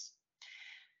 or freeze.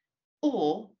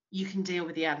 Or you can deal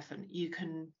with the elephant. You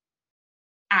can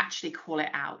actually call it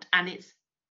out. And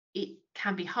it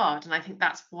can be hard. And I think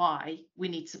that's why we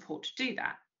need support to do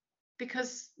that.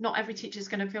 Because not every teacher is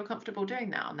going to feel comfortable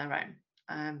doing that on their own.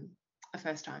 the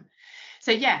first time.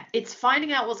 So yeah, it's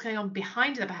finding out what's going on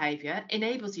behind the behaviour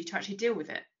enables you to actually deal with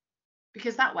it.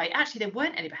 Because that way, actually, there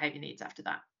weren't any behaviour needs after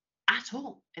that at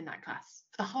all in that class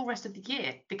for the whole rest of the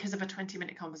year because of a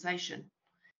 20-minute conversation.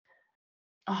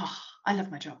 Oh, I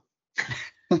love my job.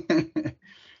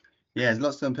 Yeah, there's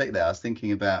lots to unpick there. I was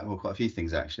thinking about, well, quite a few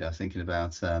things actually. I was thinking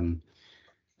about a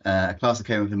class that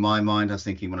came up in my mind. I was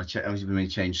thinking when I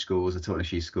changed schools, I taught in a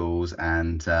few schools,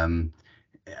 and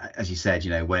as you said,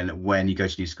 when you go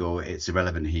to new school, it's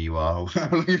irrelevant who you are, how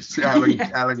long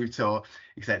you've taught,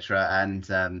 etc. And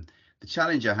the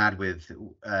challenge I had with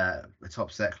a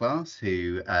top set class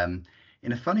who,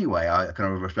 in a funny way, I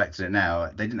kind of reflected it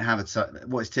now. They didn't have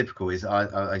what's typical is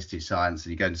I used to teach science,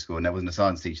 and you go to school and there wasn't a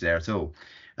science teacher there at all,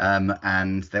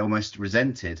 and they almost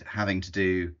resented having to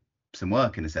do some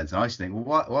work in a sense. And I used to think,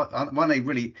 well, why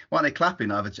aren't they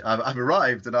clapping? I've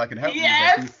arrived and I can help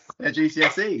them with their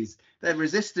GCSEs. They're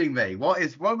resisting me. What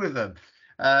is wrong with them?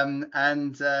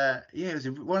 It was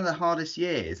one of the hardest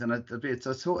years, and I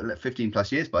taught like 15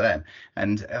 plus years by then.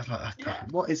 And I was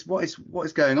like, what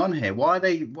is going on here? Why are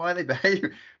they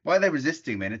behaving? Why are they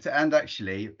resisting me? And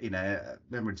actually,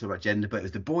 remember to talk about gender, but it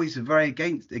was the boys were very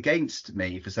against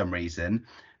me for some reason.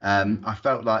 I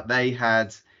felt like they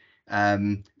had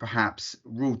perhaps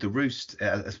ruled the roost,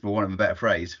 for want of a better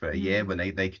phrase, for a year when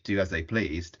they could do as they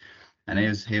pleased. And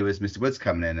here was Mr. Woods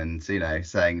coming in and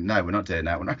saying, no, we're not doing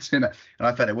that, And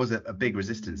I felt there was a big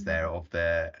resistance there of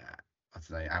the, I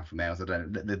don't know, alpha males, I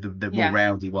don't know, the more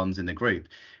rowdy ones in the group.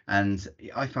 And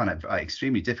I found it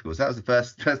extremely difficult. So that was the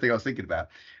first thing I was thinking about.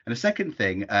 And the second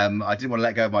thing I didn't want to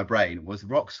let go of my brain was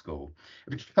rock school,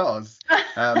 because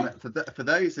for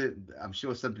those that, I'm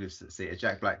sure some people see a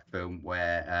Jack Black film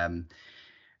where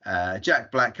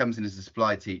Jack Black comes in as a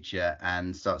supply teacher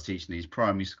and starts teaching these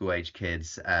primary school age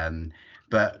kids.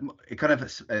 But it kind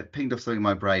of pinged off something in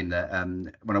my brain that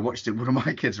when I watched it with one of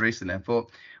my kids recently, I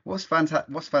thought, what's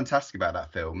fantastic about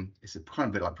that film? It's a kind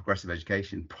of bit like progressive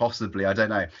education, possibly. I don't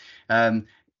know.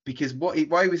 Because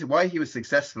why he was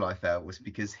successful, I felt, was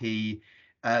because he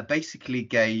basically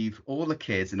gave all the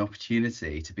kids an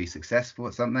opportunity to be successful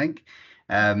at something.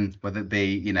 Whether it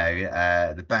be,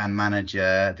 the band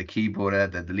manager, the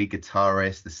keyboarder, the lead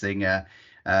guitarist, the singer,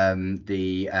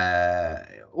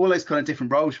 all those kind of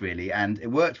different roles really. And it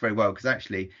worked very well, because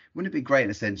actually, wouldn't it be great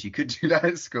in a sense you could do that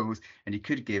at schools and you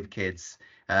could give kids,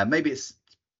 maybe it's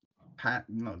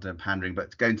not pandering,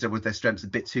 but going to with their strengths a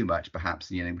bit too much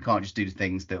perhaps. We can't just do the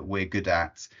things that we're good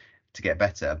at to get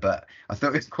better. But I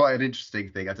thought it's quite an interesting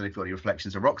thing. I don't know if you've got any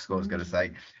reflections of rock school, I was going to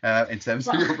say, in terms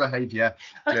of your behaviour.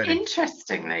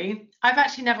 Interestingly, I've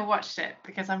actually never watched it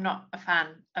because I'm not a fan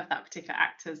of that particular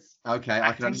actor's Okay, acting.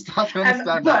 I can understand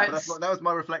that, but that was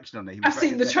my reflection on it. I've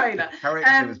seen the trailer.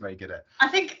 Character was very good at. I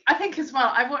think as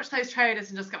well, I watched those trailers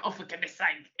and just go, oh, for goodness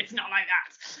sake, it's not like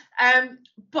that.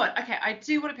 But okay, I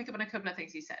do want to pick up on a couple of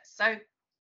things you said. So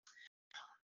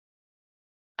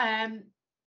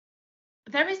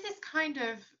there is this kind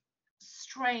of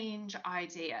strange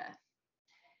idea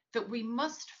that we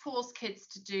must force kids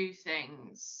to do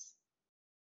things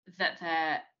that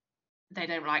they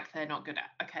don't like, they're not good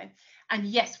at. Okay. And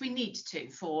yes, we need to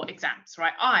for exams,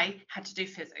 right? I had to do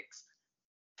physics.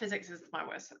 Physics is my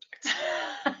worst subject.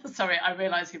 Sorry, I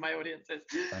realise who my audience is.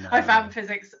 I found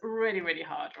physics really, really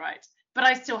hard, right? But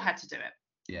I still had to do it.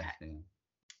 Yeah. Okay. Yeah.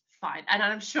 Fine. And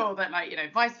I'm sure that,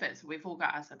 vice versa, we've all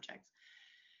got our subjects.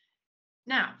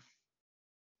 Now,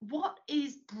 what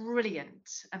is brilliant,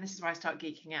 and this is where I start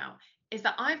geeking out, is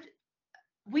that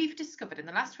we've discovered in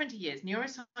the last 20 years,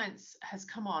 neuroscience has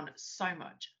come on so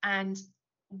much. And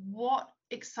what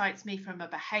excites me from a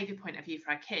behaviour point of view for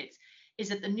our kids is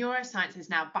that the neuroscience is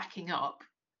now backing up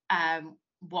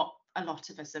what a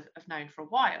lot of us have known for a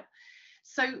while.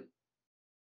 So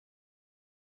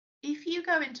if you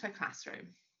go into a classroom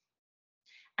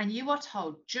and you are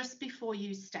told just before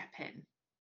you step in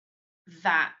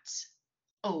that,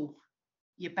 oh,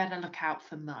 you better look out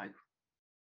for Mo.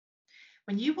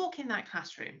 When you walk in that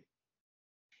classroom,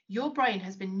 your brain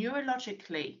has been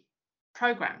neurologically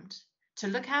programmed to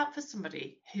look out for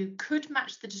somebody who could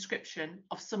match the description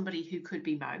of somebody who could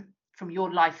be Mo from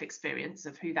your life experience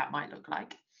of who that might look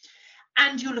like.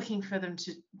 And you're looking for them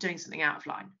to doing something out of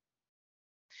line.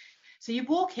 So you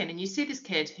walk in and you see this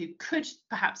kid who could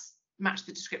perhaps match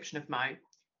the description of Mo,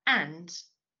 and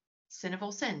sin of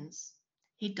all sins,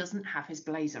 he doesn't have his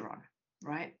blazer on,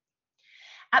 right?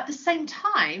 At the same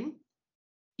time,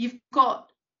 you've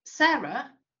got Sarah,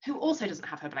 who also doesn't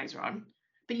have her blazer on,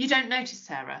 but you don't notice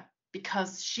Sarah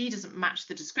because she doesn't match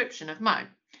the description of Mo.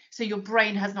 So your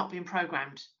brain has not been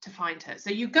programmed to find her.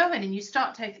 So you go in and you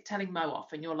start telling Mo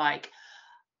off, and you're like,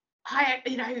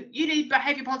 you need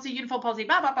behaviour policy, uniform policy,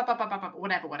 blah, blah, blah, blah, blah, blah, blah,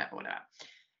 whatever.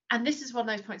 And this is one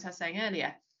of those points I was saying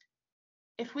earlier.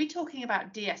 If we're talking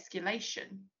about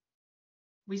de-escalation,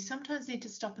 we sometimes need to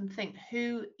stop and think,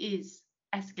 who is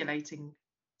escalating?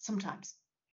 Sometimes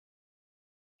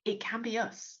it can be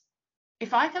us.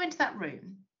 If I go into that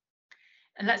room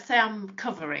and let's say I'm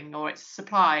covering, or it's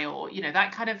supply, or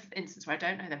that kind of instance where I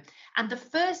don't know them, and the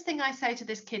first thing I say to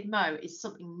this kid Mo is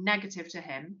something negative to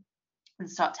him and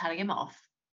start telling him off,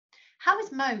 how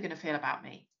is Mo going to feel about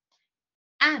me?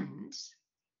 And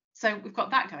so we've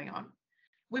got that going on.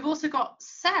 We've also got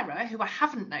Sarah, who I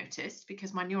haven't noticed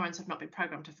because my neurons have not been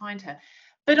programmed to find her.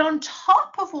 But on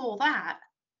top of all that,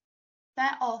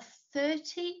 there are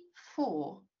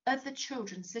 34 other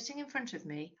children sitting in front of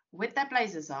me with their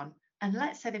blazers on, and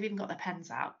let's say they've even got their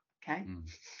pens out. Okay.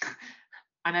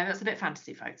 I know that's a bit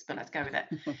fantasy, folks, but let's go with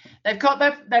it. They've got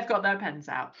their pens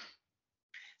out.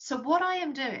 So what I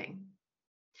am doing,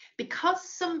 because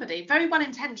somebody very well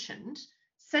intentioned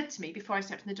said to me before I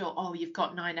stepped in the door, oh, you've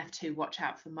got 9F2, watch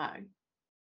out for Mo.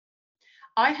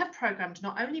 I have programmed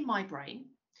not only my brain,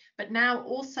 but now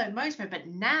also Mo's brain. But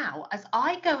now, as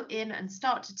I go in and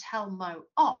start to tell Mo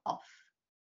off,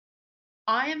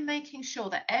 I am making sure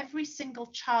that every single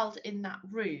child in that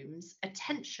room's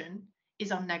attention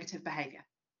is on negative behaviour.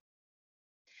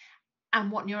 And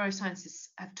what neuroscientists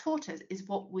have taught us is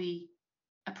what we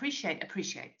appreciate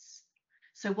appreciates.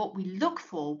 So what we look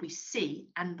for, we see,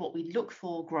 and what we look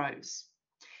for grows.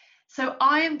 So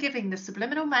I am giving the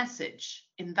subliminal message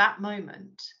in that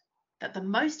moment that the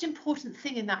most important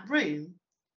thing in that room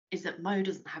is that Mo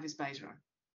doesn't have his blazer on.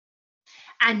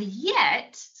 And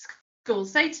yet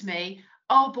schools say to me,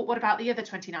 oh, but what about the other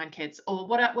 29 kids? Or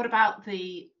what about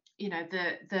the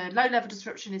low level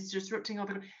disruption is disrupting all.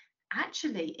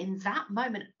 Actually, in that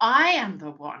moment, I am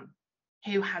the one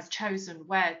who has chosen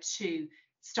where to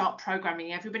start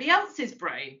programming everybody else's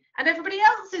brain, and everybody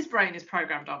else's brain is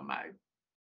programmed on Mo.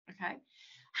 Okay.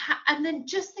 And then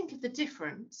just think of the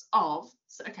difference of,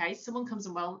 okay, someone comes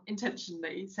and well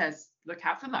intentionally says, look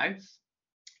out for Mo.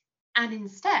 And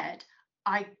instead,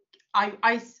 I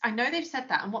know they've said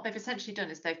that, and what they've essentially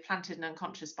done is they've planted an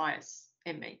unconscious bias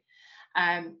in me.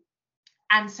 And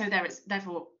so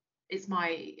therefore it's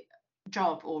my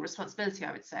job or responsibility,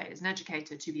 I would say, as an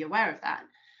educator, to be aware of that.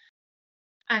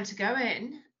 And to go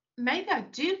in, maybe I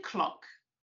do clock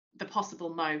the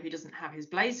possible Mo who doesn't have his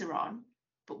blazer on,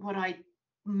 but what I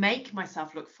make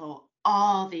myself look for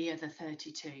are the other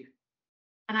 32.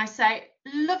 And I say,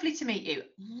 lovely to meet you.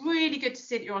 Really good to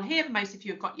see that you're all here. Most of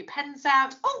you have got your pens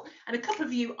out. Oh, and a couple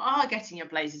of you are getting your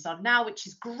blazers on now, which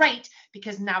is great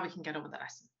because now we can get on with the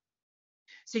lesson.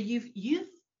 So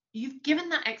you've given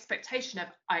that expectation of,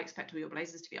 I expect all your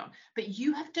blazers to be on, but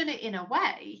you have done it in a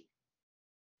way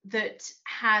that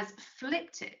has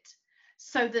flipped it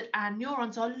so that our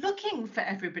neurons are looking for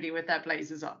everybody with their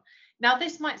blazers on. Now,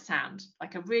 this might sound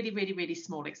like a really, really, really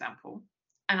small example,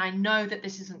 and I know that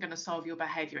this isn't going to solve your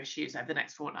behaviour issues over the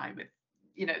next fortnight with,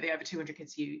 the over 200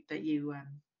 kids that you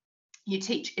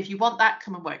teach. If you want that,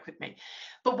 come and work with me.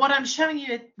 But what I'm showing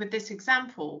you with this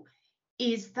example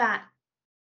is that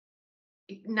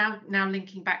now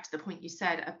linking back to the point you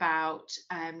said about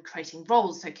creating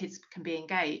roles so kids can be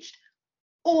engaged.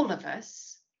 All of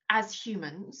us as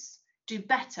humans do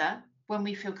better when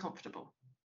we feel comfortable.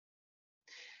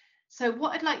 So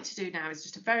what I'd like to do now is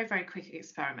just a very, very quick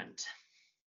experiment.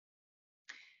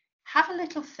 Have a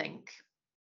little think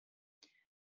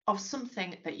of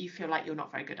something that you feel like you're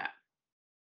not very good at.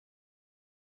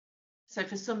 So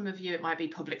for some of you, it might be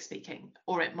public speaking,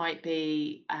 or it might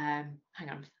be, hang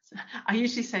on, I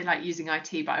usually say like using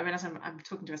IT, but I realize I'm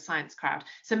talking to a science crowd.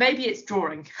 So maybe it's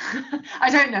drawing. I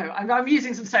don't know. I'm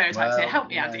using some stereotypes here. Help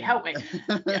me, Andy, help me.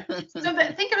 Yeah. So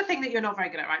think of a thing that you're not very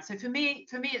good at, right? So for me,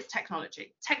 it's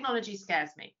technology. Technology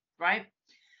scares me, right?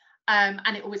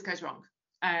 And it always goes wrong.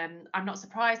 I'm not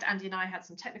surprised. Andy and I had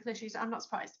some technical issues. I'm not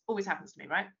surprised. Always happens to me,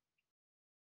 right?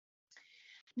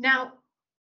 Now,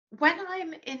 when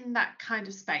I'm in that kind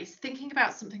of space, thinking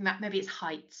about something that maybe it's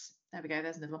heights. There we go,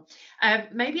 there's another one.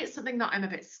 Maybe it's something that I'm a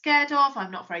bit scared of,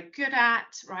 I'm not very good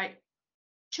at, right?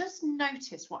 Just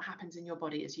notice what happens in your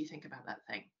body as you think about that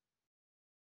thing.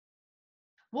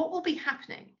 What will be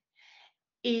happening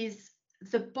is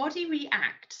the body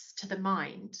reacts to the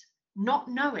mind, not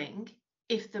knowing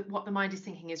if what the mind is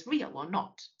thinking is real or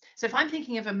not. So if I'm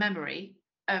thinking of a memory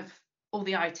of all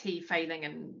the IT failing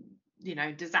and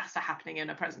disaster happening in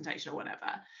a presentation or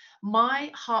whatever, my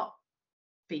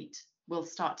heartbeat will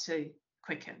start to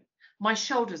quicken. My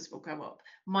shoulders will go up.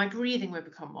 My breathing will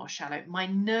become more shallow. My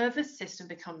nervous system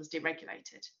becomes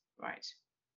deregulated, right?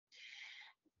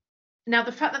 Now,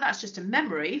 the fact that that's just a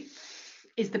memory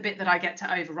is the bit that I get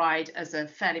to override as a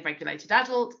fairly regulated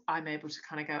adult. I'm able to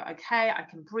kind of go, okay, I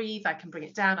can breathe, I can bring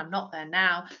it down. I'm not there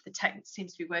now. The technique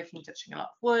seems to be working, touching a lot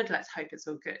of wood. Let's hope it's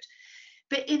all good.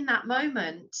 But in that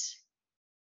moment,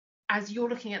 as you're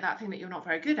looking at that thing that you're not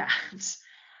very good at,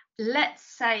 let's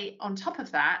say on top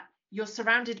of that, you're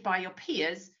surrounded by your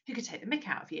peers who could take the mick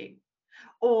out of you.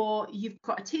 Or you've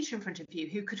got a teacher in front of you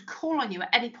who could call on you at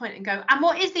any point and go, and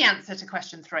what is the answer to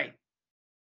question 3?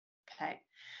 Okay.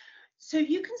 So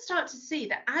you can start to see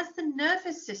that as the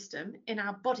nervous system in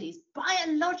our bodies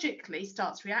biologically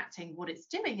starts reacting, what it's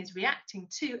doing is reacting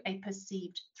to a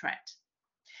perceived threat.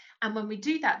 And when we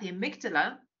do that, the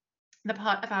amygdala, the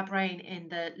part of our brain in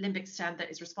the limbic system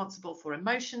that is responsible for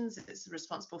emotions, it's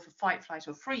responsible for fight, flight,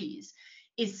 or freeze,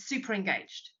 is super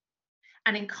engaged.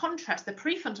 And in contrast, the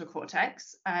prefrontal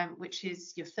cortex, which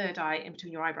is your third eye in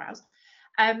between your eyebrows,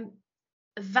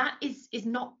 that is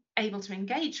not able to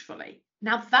engage fully.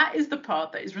 Now, that is the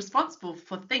part that is responsible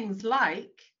for things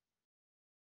like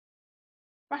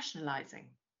rationalizing,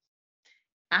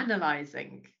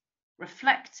 analyzing,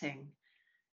 reflecting,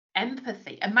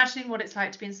 empathy, imagining what it's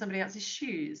like to be in somebody else's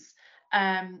shoes,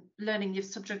 learning your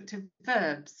subjunctive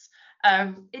verbs.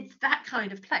 It's that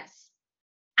kind of place.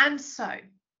 And so,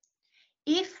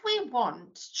 if we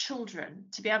want children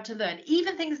to be able to learn,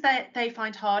 even things that they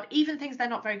find hard, even things they're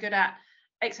not very good at,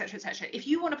 etc., etc., if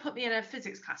you want to put me in a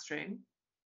physics classroom,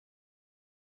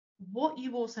 what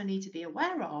you also need to be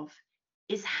aware of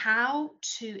is how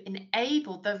to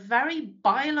enable the very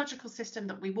biological system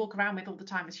that we walk around with all the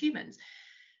time as humans.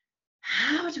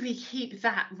 How do we keep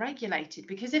that regulated?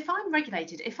 Because if I'm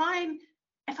regulated, if I'm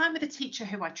with a teacher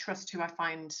who I trust, who I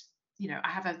find, I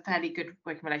have a fairly good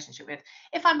working relationship with,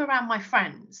 if I'm around my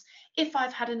friends, if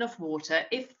I've had enough water,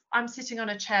 if I'm sitting on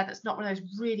a chair that's not one of those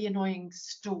really annoying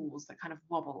stools that kind of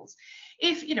wobbles,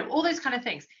 if, all those kind of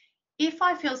things, if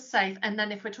I feel safe, and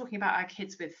then if we're talking about our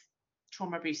kids with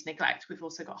trauma, abuse, neglect, we've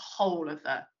also got a whole of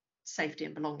the safety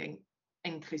and belonging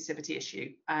inclusivity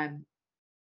issue. I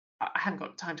haven't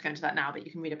got time to go into that now, but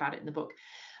you can read about it in the book.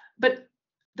 But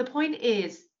the point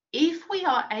is, if we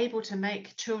are able to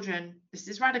make children, this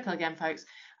is radical again, folks,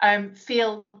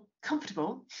 feel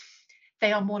comfortable,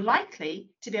 they are more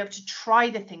likely to be able to try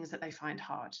the things that they find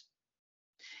hard.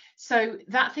 So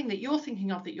that thing that you're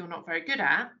thinking of that you're not very good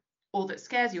at, or that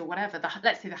scares you, or whatever,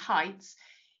 let's say the heights,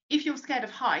 if you're scared of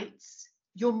heights,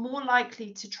 you're more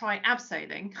likely to try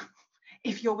abseiling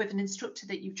if you're with an instructor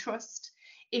that you trust,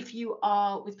 if you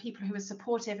are with people who are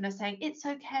supportive and are saying, it's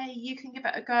okay, you can give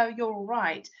it a go, you're all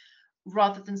right,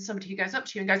 rather than somebody who goes up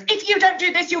to you and goes, if you don't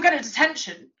do this, you'll get a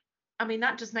detention. I mean,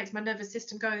 that just makes my nervous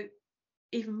system go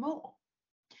even more.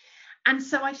 And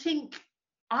so I think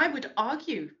I would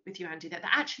argue with you, Andy, that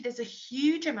actually there's a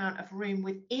huge amount of room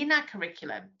within our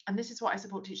curriculum, and this is what I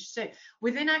support teachers to do,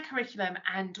 within our curriculum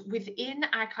and within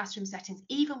our classroom settings,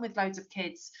 even with loads of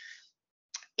kids,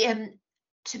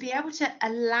 to be able to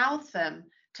allow them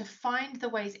to find the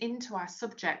ways into our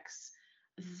subjects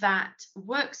that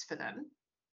works for them.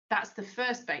 That's the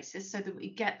first basis, so that we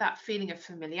get that feeling of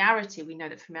familiarity. We know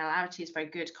that familiarity is very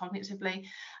good cognitively.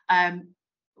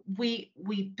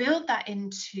 We build that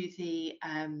into the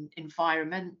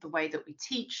environment, the way that we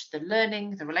teach, the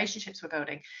learning, the relationships we're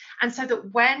building. And so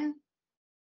that when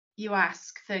you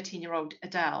ask 13-year-old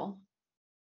Adele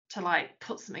to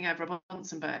put something over a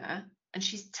Bunsen burner, and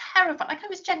she's terrified, I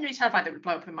was genuinely terrified that it would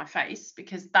blow up in my face,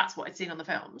 because that's what I'd seen on the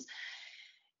films.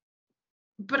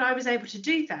 But I was able to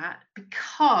do that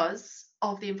because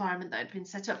of the environment that had been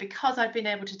set up, because I'd been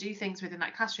able to do things within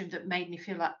that classroom that made me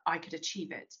feel like I could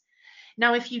achieve it.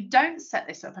 Now, if you don't set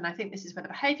this up, and I think this is where the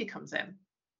behaviour comes in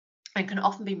and can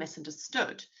often be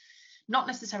misunderstood, not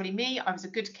necessarily me, I was a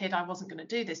good kid, I wasn't going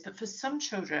to do this, but for some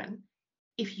children,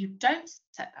 if you don't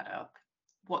set that up,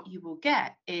 what you will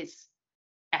get is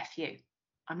F you,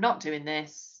 I'm not doing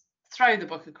this, throw the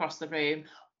book across the room,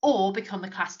 or become the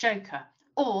class joker,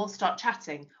 or start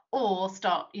chatting, or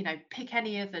start, pick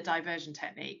any other diversion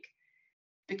technique,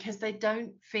 because they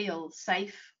don't feel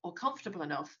safe or comfortable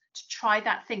enough to try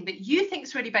that thing that you think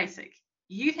is really basic.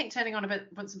 You think turning on a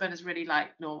Bunsen burner is really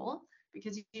normal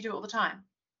because you do it all the time.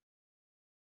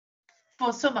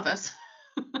 For some of us,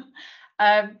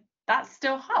 that's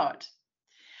still hard.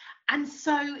 And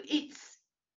so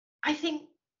I think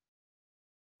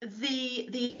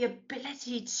the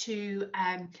ability to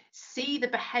see the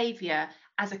behavior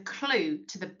as a clue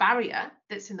to the barrier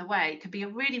that's in the way could be a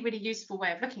really, really useful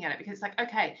way of looking at it, because it's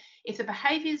okay, if the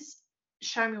behaviors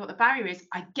show me what the barrier is,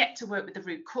 I get to work with the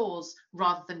root cause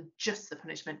rather than just the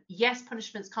punishment. Yes,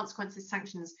 punishments, consequences,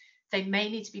 sanctions, they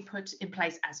may need to be put in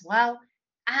place as well.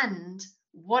 And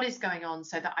what is going on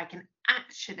so that I can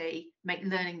actually make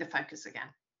learning the focus again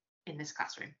in this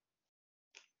classroom.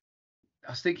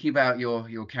 I was thinking about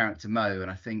your character Mo, and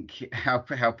I think how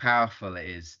powerful it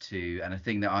is to, and a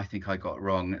thing that I think I got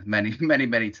wrong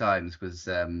many times was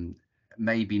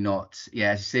maybe not,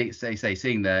 yeah, as you say,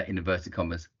 seeing the inverted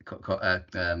commas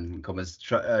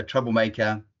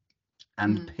troublemaker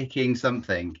and picking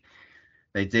something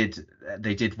they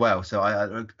did well.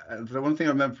 So the one thing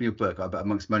I remember from your book, about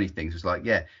amongst many things, was like,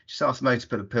 yeah, just ask Mo to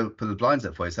put the blinds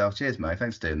up for you. So, oh, cheers, Mo,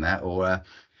 thanks for doing that. Or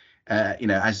you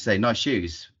know, as you say, nice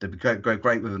shoes. They'd be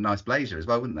great with a nice blazer as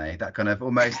well, wouldn't they? That kind of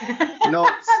almost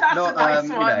not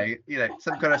nice you know,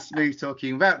 some kind of smooth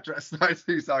talking about dress nice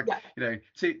who's like, yeah. you know,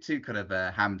 too kind of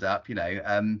hammed up, you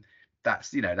know.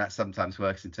 That's, you know, that sometimes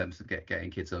works in terms of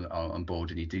getting kids on board,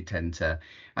 and you do tend to,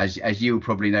 as you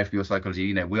probably know from your psychology,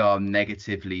 you know, we are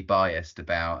negatively biased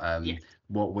about Yes.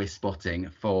 what we're spotting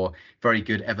for very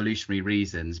good evolutionary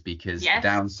reasons, because the Yes.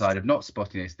 downside of not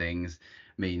spotting those things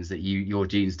means that your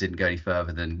genes didn't go any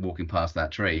further than walking past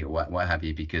that tree, or what have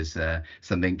you, because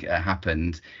something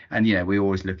happened. And you know, we're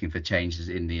always looking for changes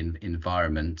in the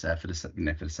environment for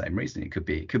the same reason. It could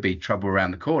be trouble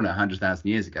around the corner 100,000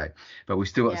 years ago, but we've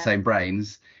still got the same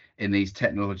brains in these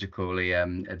technologically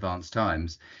advanced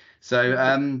times. So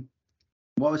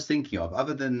what I was thinking of,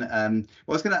 other than well,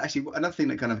 I was going to actually, another thing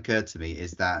that kind of occurred to me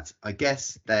is that I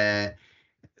guess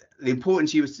the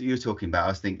importance you were talking about, I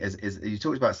was thinking, is you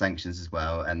talked about sanctions as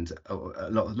well, and a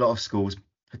lot of schools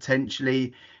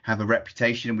potentially have a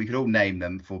reputation, and we could all name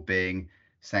them, for being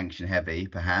sanction heavy,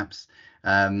 perhaps.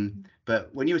 But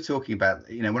when you were talking about,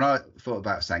 you know, when I thought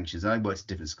about sanctions, I worked at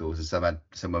different schools, and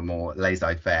some were more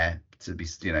laissez-faire to be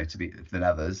than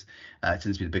others. It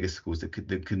tends to be the bigger schools that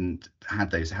couldn't have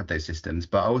those systems.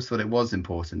 But I always thought it was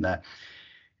important that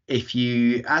if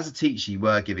you, as a teacher, you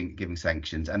were giving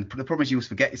sanctions, and the problem is you always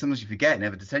forget. Sometimes you forget and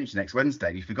have a detention next Wednesday,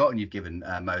 and you've forgotten you've given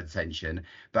Mo detention.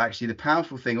 But actually, the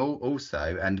powerful thing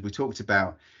also, and we talked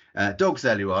about dogs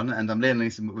earlier on, and I'm learning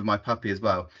this with my puppy as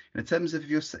well. In terms of if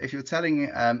you're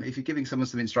telling, if you're giving someone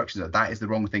some instructions that is the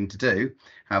wrong thing to do,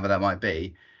 however that might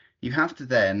be, you have to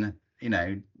then, you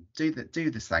know, do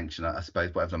the sanction, I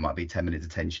suppose, whatever it might be, 10-minute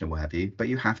detention or what have you. But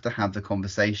you have to have the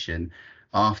conversation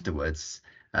afterwards.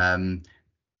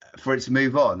 For it to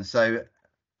move on. So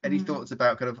any thoughts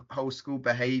about kind of whole school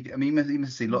behaviour? I mean, you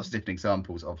must see lots of different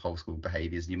examples of whole school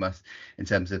behaviours, and you must, in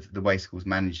terms of the way schools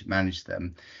manage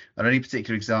them. Are there any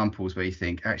particular examples where you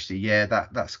think, actually, yeah,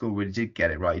 that school really did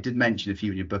get it right? You did mention a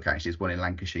few in your book, actually. There's one in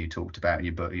Lancashire you talked about in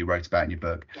your book, you wrote about in your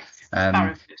book.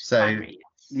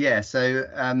 Yes. So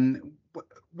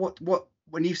what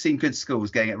when you've seen good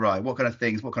schools getting it right, what kind of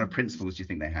things, what kind of principles do you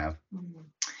think they have?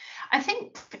 I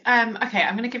think, okay,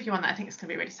 I'm going to give you one that I think is going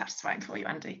to be really satisfying for you,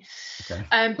 Andy.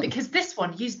 Okay. Because this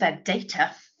one used their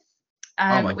data.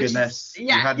 Oh my goodness!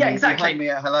 Exactly. You had me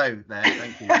at hello there.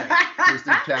 Thank you. Please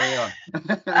do carry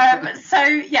on. So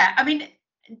yeah, I mean,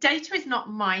 data is not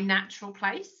my natural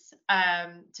place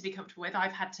to be comfortable with.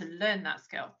 I've had to learn that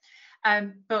skill,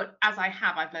 but as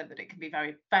I've learned that it can be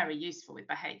very, very useful with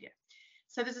behaviour.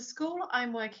 So there's a school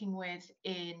I'm working with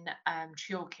in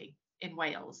Treorchy in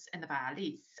Wales, in the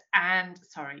valleys, and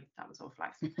sorry, that was awful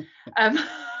accent.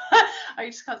 I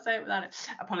just can't say it without it.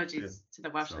 Apologies to the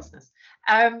Welsh listeners.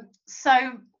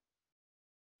 So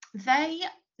they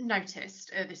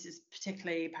noticed, this is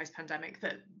particularly post-pandemic,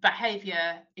 that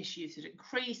behaviour issues had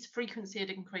increased, frequency had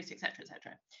increased, etc.,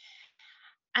 etc.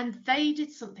 And they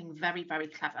did something very, very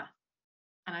clever,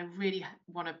 and I really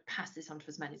want to pass this on to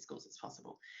as many schools as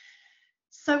possible.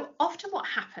 So often what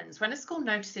happens when a school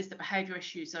notices that behaviour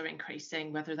issues are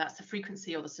increasing, whether that's the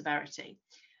frequency or the severity,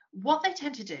 what they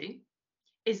tend to do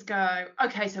is go,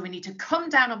 okay, so we need to come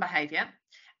down on behaviour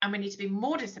and we need to be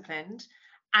more disciplined.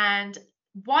 And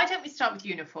why don't we start with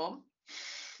uniform?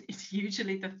 It's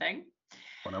usually the thing.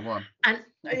 101. And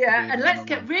and let's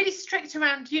get really strict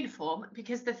around uniform,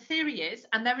 because the theory is,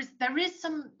 and there is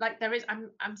some, like,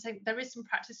 I'm saying there is some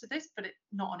practice to this, but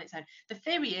not on its own. The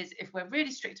theory is, if we're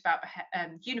really strict about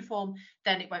uniform,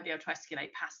 then it won't be able to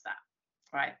escalate past that,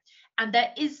 right? And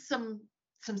there is some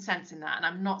sense in that, and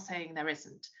I'm not saying there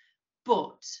isn't,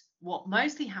 but what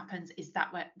mostly happens is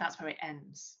that's where it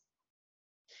ends.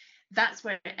 That's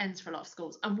where it ends for a lot of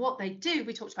schools. And what they do,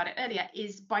 we talked about it earlier,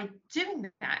 is by doing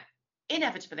that,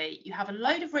 inevitably, you have a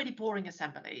load of really boring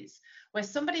assemblies where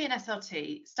somebody in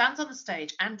SLT stands on the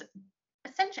stage and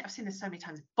essentially, I've seen this so many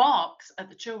times, barks at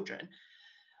the children.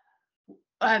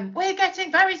 We're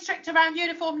getting very strict around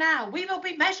uniform now. We will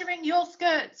be measuring your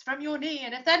skirts from your knee,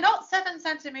 and if they're not 7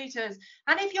 centimetres,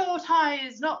 and if your tie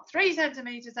is not 3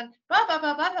 centimetres, and blah, blah,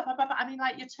 blah, blah, blah, blah, blah. I mean,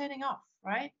 like, you're turning off,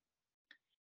 right?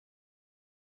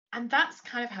 And that's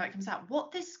kind of how it comes out.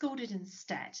 What this school did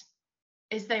instead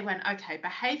is they went, okay,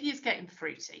 behaviour is getting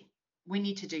fruity. We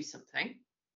need to do something.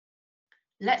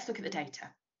 Let's look at the data.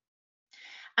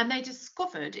 And they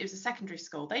discovered, it was a secondary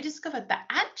school, they discovered that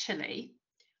actually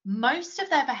most of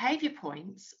their behaviour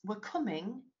points were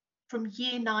coming from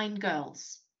year 9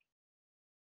 girls.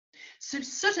 So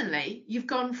suddenly you've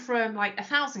gone from like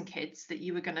 1,000 kids that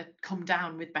you were going to come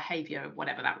down with behaviour,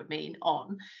 whatever that would mean,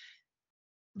 on.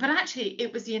 But actually,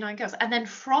 it was year 9 girls. And then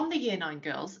from the year 9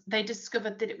 girls, they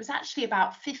discovered that it was actually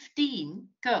about 15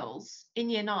 girls in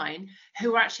year 9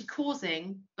 who were actually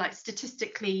causing, like,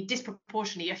 statistically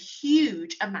disproportionately, a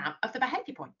huge amount of the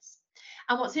behaviour points.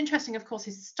 And what's interesting, of course,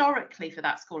 historically for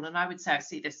that school, and I would say I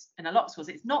see this in a lot of schools,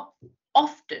 it's not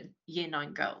often year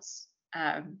 9 girls.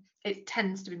 It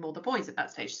tends to be more the boys at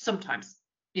that stage. Sometimes,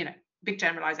 big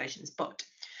generalizations, but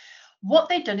what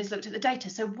they'd done is looked at the data.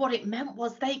 So what it meant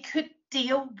was they could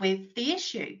deal with the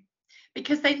issue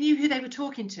because they knew who they were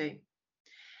talking to.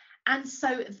 And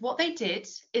so what they did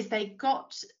is they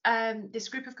got this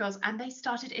group of girls and they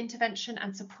started intervention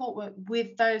and support work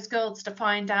with those girls to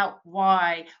find out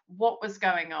why, what was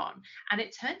going on. And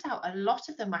it turned out a lot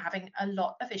of them were having a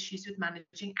lot of issues with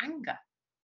managing anger.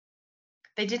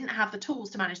 They didn't have the tools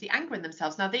to manage the anger in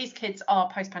themselves. Now, these kids are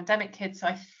post-pandemic kids, so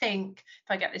I think, if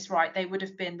I get this right, they would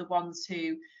have been the ones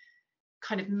who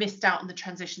kind of missed out on the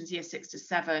transitions year 6 to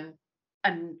 7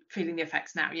 and feeling the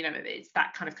effects now. It's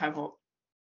that kind of cohort.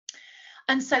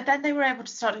 And so then they were able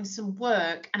to start doing some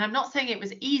work. And I'm not saying it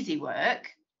was easy work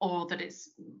or that it's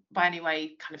by any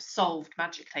way kind of solved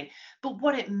magically, but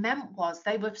what it meant was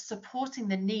they were supporting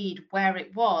the need where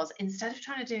it was, instead of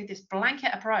trying to do this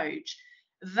blanket approach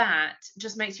that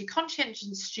just makes your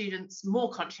conscientious students more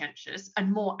conscientious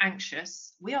and more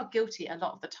anxious. We are guilty a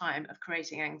lot of the time of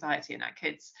creating anxiety in our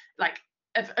kids. No,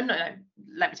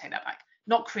 let me take that back.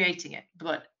 Not creating it,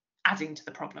 but adding to the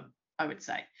problem, I would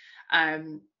say.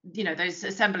 Those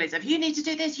assemblies of, you need to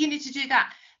do this, you need to do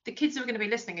that. The kids who are going to be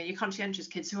listening are your conscientious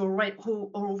kids who are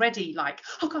already like,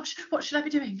 oh gosh, what should I be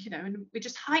doing? And we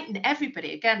just heighten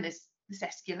everybody. Again, this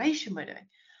escalation we're doing.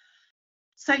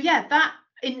 So yeah, that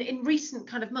in recent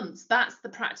kind of months, that's the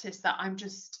practice that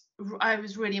I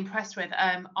was really impressed with.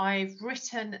 I've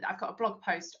got a blog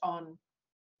post on,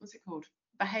 what's it called?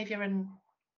 Behaviour and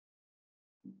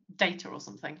data or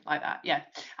something like that. Yeah,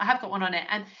 I have got one on it.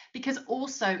 And because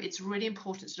also it's really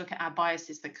important to look at our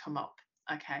biases that come up.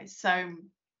 Okay, so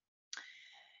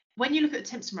when you look at the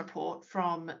Timpson report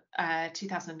from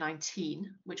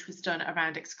 2019, which was done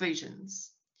around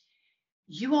exclusions,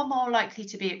 you are more likely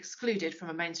to be excluded from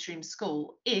a mainstream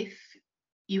school if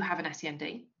you have an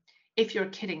SEND, if you're a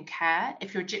kid in care,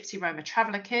 if you're a Gypsy Roma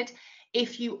traveller kid,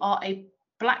 if you are a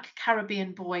Black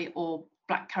Caribbean boy or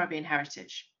Black Caribbean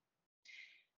heritage.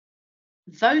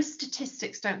 Those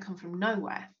statistics don't come from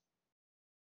nowhere.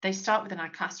 They start within our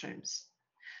classrooms.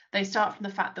 They start from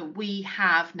the fact that we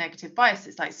have negative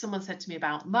biases. Like someone said to me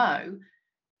about Mo,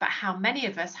 but how many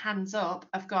of us, hands up,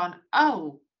 have gone,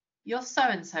 oh, you're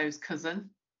so-and-so's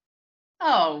cousin.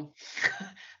 Oh,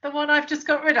 the one I've just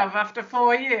got rid of after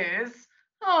 4 years.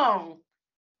 Oh,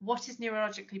 what is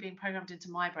neurologically being programmed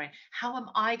into my brain? How am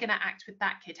I going to act with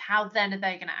that kid? How then are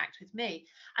they going to act with me?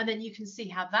 And then you can see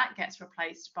how that gets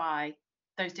replaced by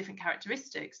those different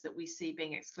characteristics that we see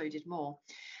being excluded more.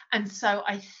 And so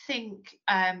I think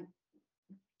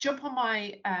jump on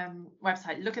my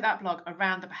website, look at that blog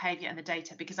around the behaviour and the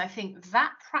data, because I think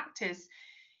that practice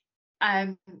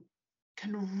can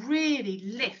really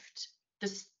lift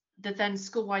the then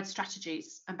school-wide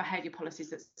strategies and behaviour policies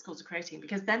that schools are creating,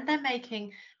 because then they're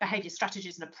making behaviour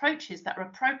strategies and approaches that are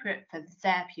appropriate for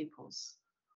their pupils,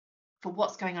 for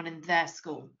what's going on in their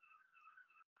school.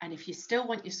 And if you still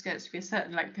want your skirts to be a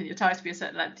certain length and your ties to be a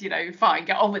certain length, fine,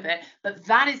 get on with it. But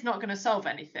that is not going to solve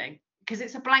anything because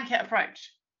it's a blanket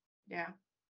approach. Yeah.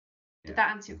 Did that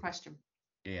answer your question?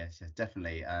 Yes,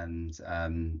 definitely.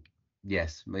 And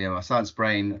yes, my science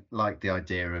brain liked the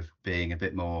idea of being a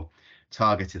bit more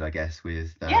targeted, I guess,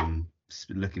 with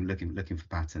looking for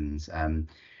patterns.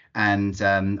 And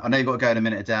I know you've got to go in a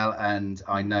minute, Adele, and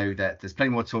I know that there's plenty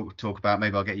more to talk about.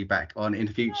 Maybe I'll get you back on in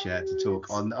the future to talk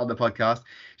on the podcast.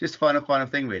 Just final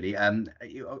thing, really.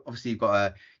 Obviously, you've got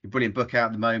a brilliant book out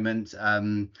at the moment,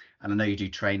 and I know you do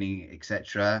training,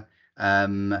 etc.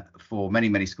 For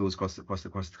many schools across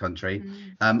the country.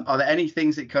 Are there any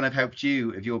things that kind of helped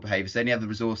you with your behaviour? So any other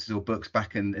resources or books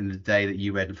back in the day that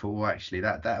you read and thought, actually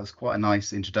that was quite a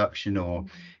nice introduction? Or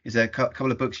is there a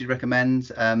couple of books you'd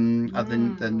recommend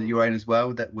other than your own as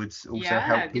well, that would also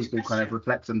help people kind of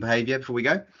reflect on behaviour before we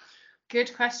go?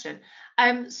 Good question.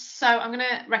 So I'm going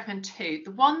to recommend two.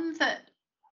 The one that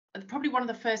probably one of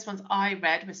the first ones I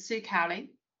read was Sue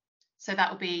Cowley. So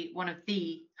that would be one of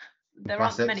there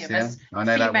aren't Classics, many of yeah. us, I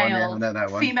know that one, yeah. I know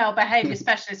that one. female behaviour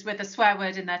specialists with a swear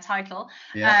word in their title,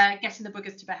 Yeah. Getting the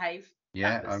boogers to behave.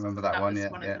 Yeah, I remember that one. Was Yeah,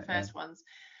 one of the first ones.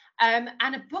 And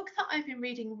a book that I've been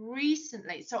reading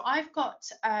recently. So I've got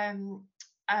a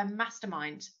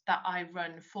mastermind that I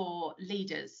run for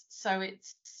leaders. So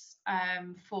it's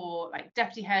for like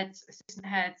deputy heads, assistant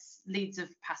heads, leads of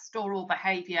pastoral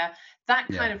behaviour, that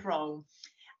kind of role.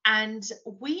 And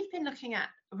we've been looking at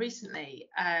recently,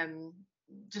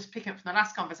 just picking up from the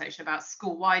last conversation about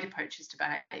school-wide approaches to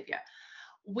behaviour,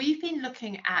 we've been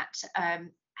looking at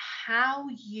how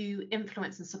you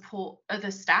influence and support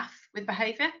other staff with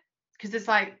behaviour. Because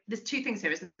there's two things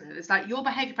here, isn't there? There's like your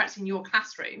behaviour practice in your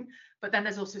classroom, but then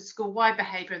there's also school-wide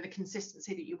behaviour and the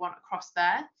consistency that you want across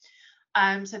there.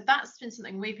 So that's been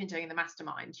something we've been doing in the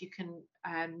mastermind. You can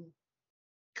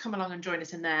come along and join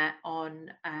us in there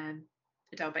on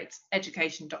Adele Bates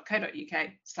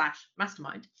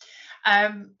education.co.uk/mastermind.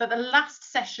 But the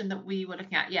last session that we were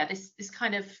looking at, this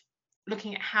kind of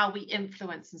looking at how we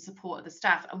influence and support other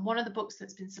staff. And one of the books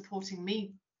that's been supporting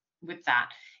me with that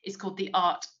is called The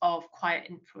Art of Quiet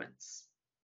Influence.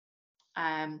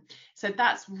 So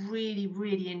that's really,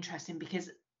 really interesting,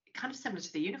 because kind of similar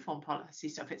to the uniform policy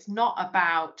stuff. It's not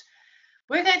about,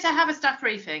 we're going to have a staff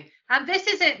briefing and this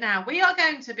is it now. We are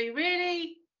going to be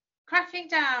really cracking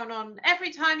down on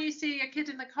every time you see a kid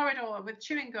in the corridor with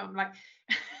chewing gum. Like,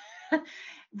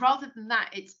 rather than that,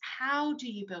 it's how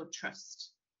do you build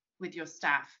trust with your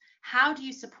staff? How do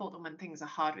you support them when things are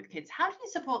hard with kids? How do you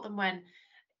support them when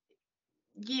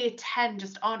year 10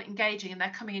 just aren't engaging and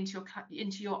they're coming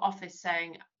into your office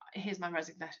saying, here's my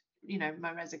resignation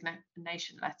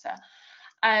letter?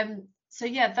 So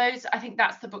yeah, those, I think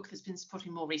that's the book that's been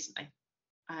supporting more recently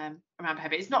around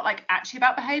behaviour. It's not like actually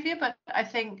about behaviour, but I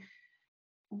think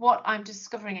what I'm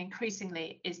discovering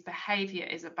increasingly is behaviour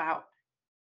is about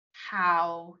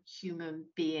how human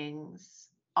beings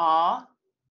are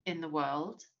in the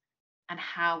world and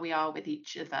how we are with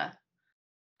each other,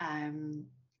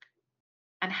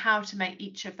 and how to make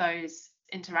each of those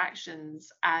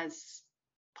interactions as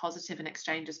positive an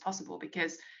exchange as possible.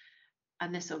 Because,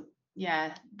 and this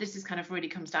is kind of really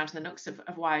comes down to the nooks of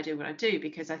why I do what I do,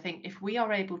 because I think if we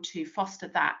are able to foster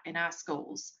that in our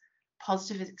schools,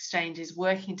 positive exchanges,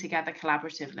 working together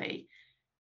collaboratively,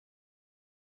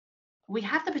 we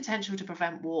have the potential to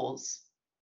prevent wars.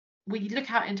 We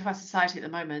look out into our society at the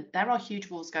moment, there are huge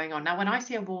wars going on. Now, when I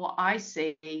see a war, I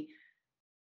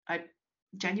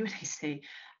genuinely see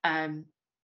a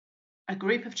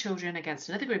group of children against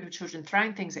another group of children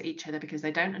throwing things at each other because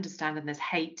they don't understand, and there's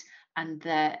hate, and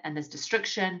there's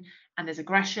destruction, and there's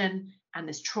aggression, and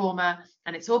there's trauma,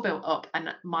 and it's all built up,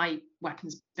 and my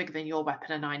weapon's bigger than your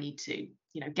weapon and I need to,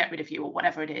 get rid of you, or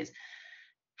whatever it is.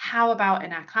 How about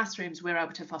in our classrooms we're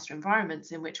able to foster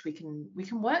environments in which we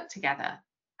can work together,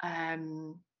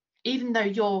 even though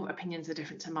your opinions are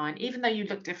different to mine, even though you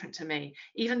look different to me,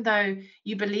 even though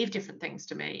you believe different things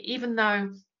to me, even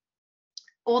though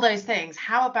all those things.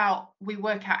 How about we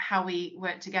work out how we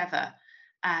work together,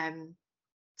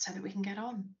 so that we can get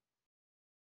on?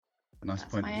 Nice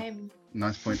point.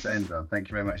 Nice point to end on. Thank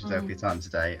you very much, Adele, for your time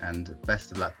today, and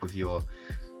best of luck with your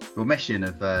mission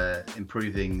of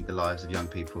improving the lives of young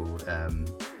people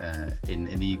in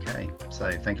the UK. So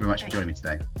thank you very much for joining me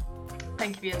today.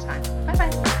 Thank you for your time.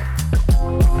 Bye-bye.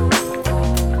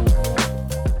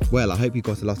 Well, I hope you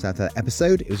got a lot out of that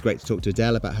episode. It was great to talk to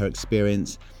Adele about her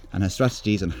experience and her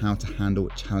strategies on how to handle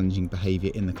challenging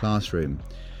behaviour in the classroom.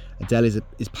 Adele is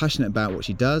passionate about what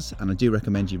she does, and I do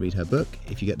recommend you read her book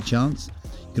if you get the chance.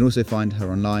 You can also find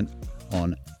her online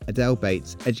on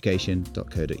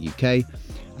adelebateseducation.co.uk,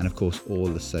 and of course all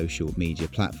the social media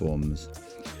platforms.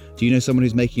 Do you know someone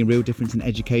who's making a real difference in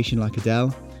education like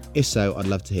Adele? If so, I'd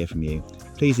love to hear from you.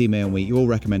 Please email me your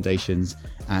recommendations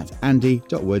at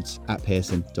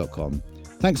andy.woods@pearson.com.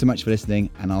 Thanks so much for listening,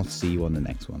 and I'll see you on the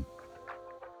next one.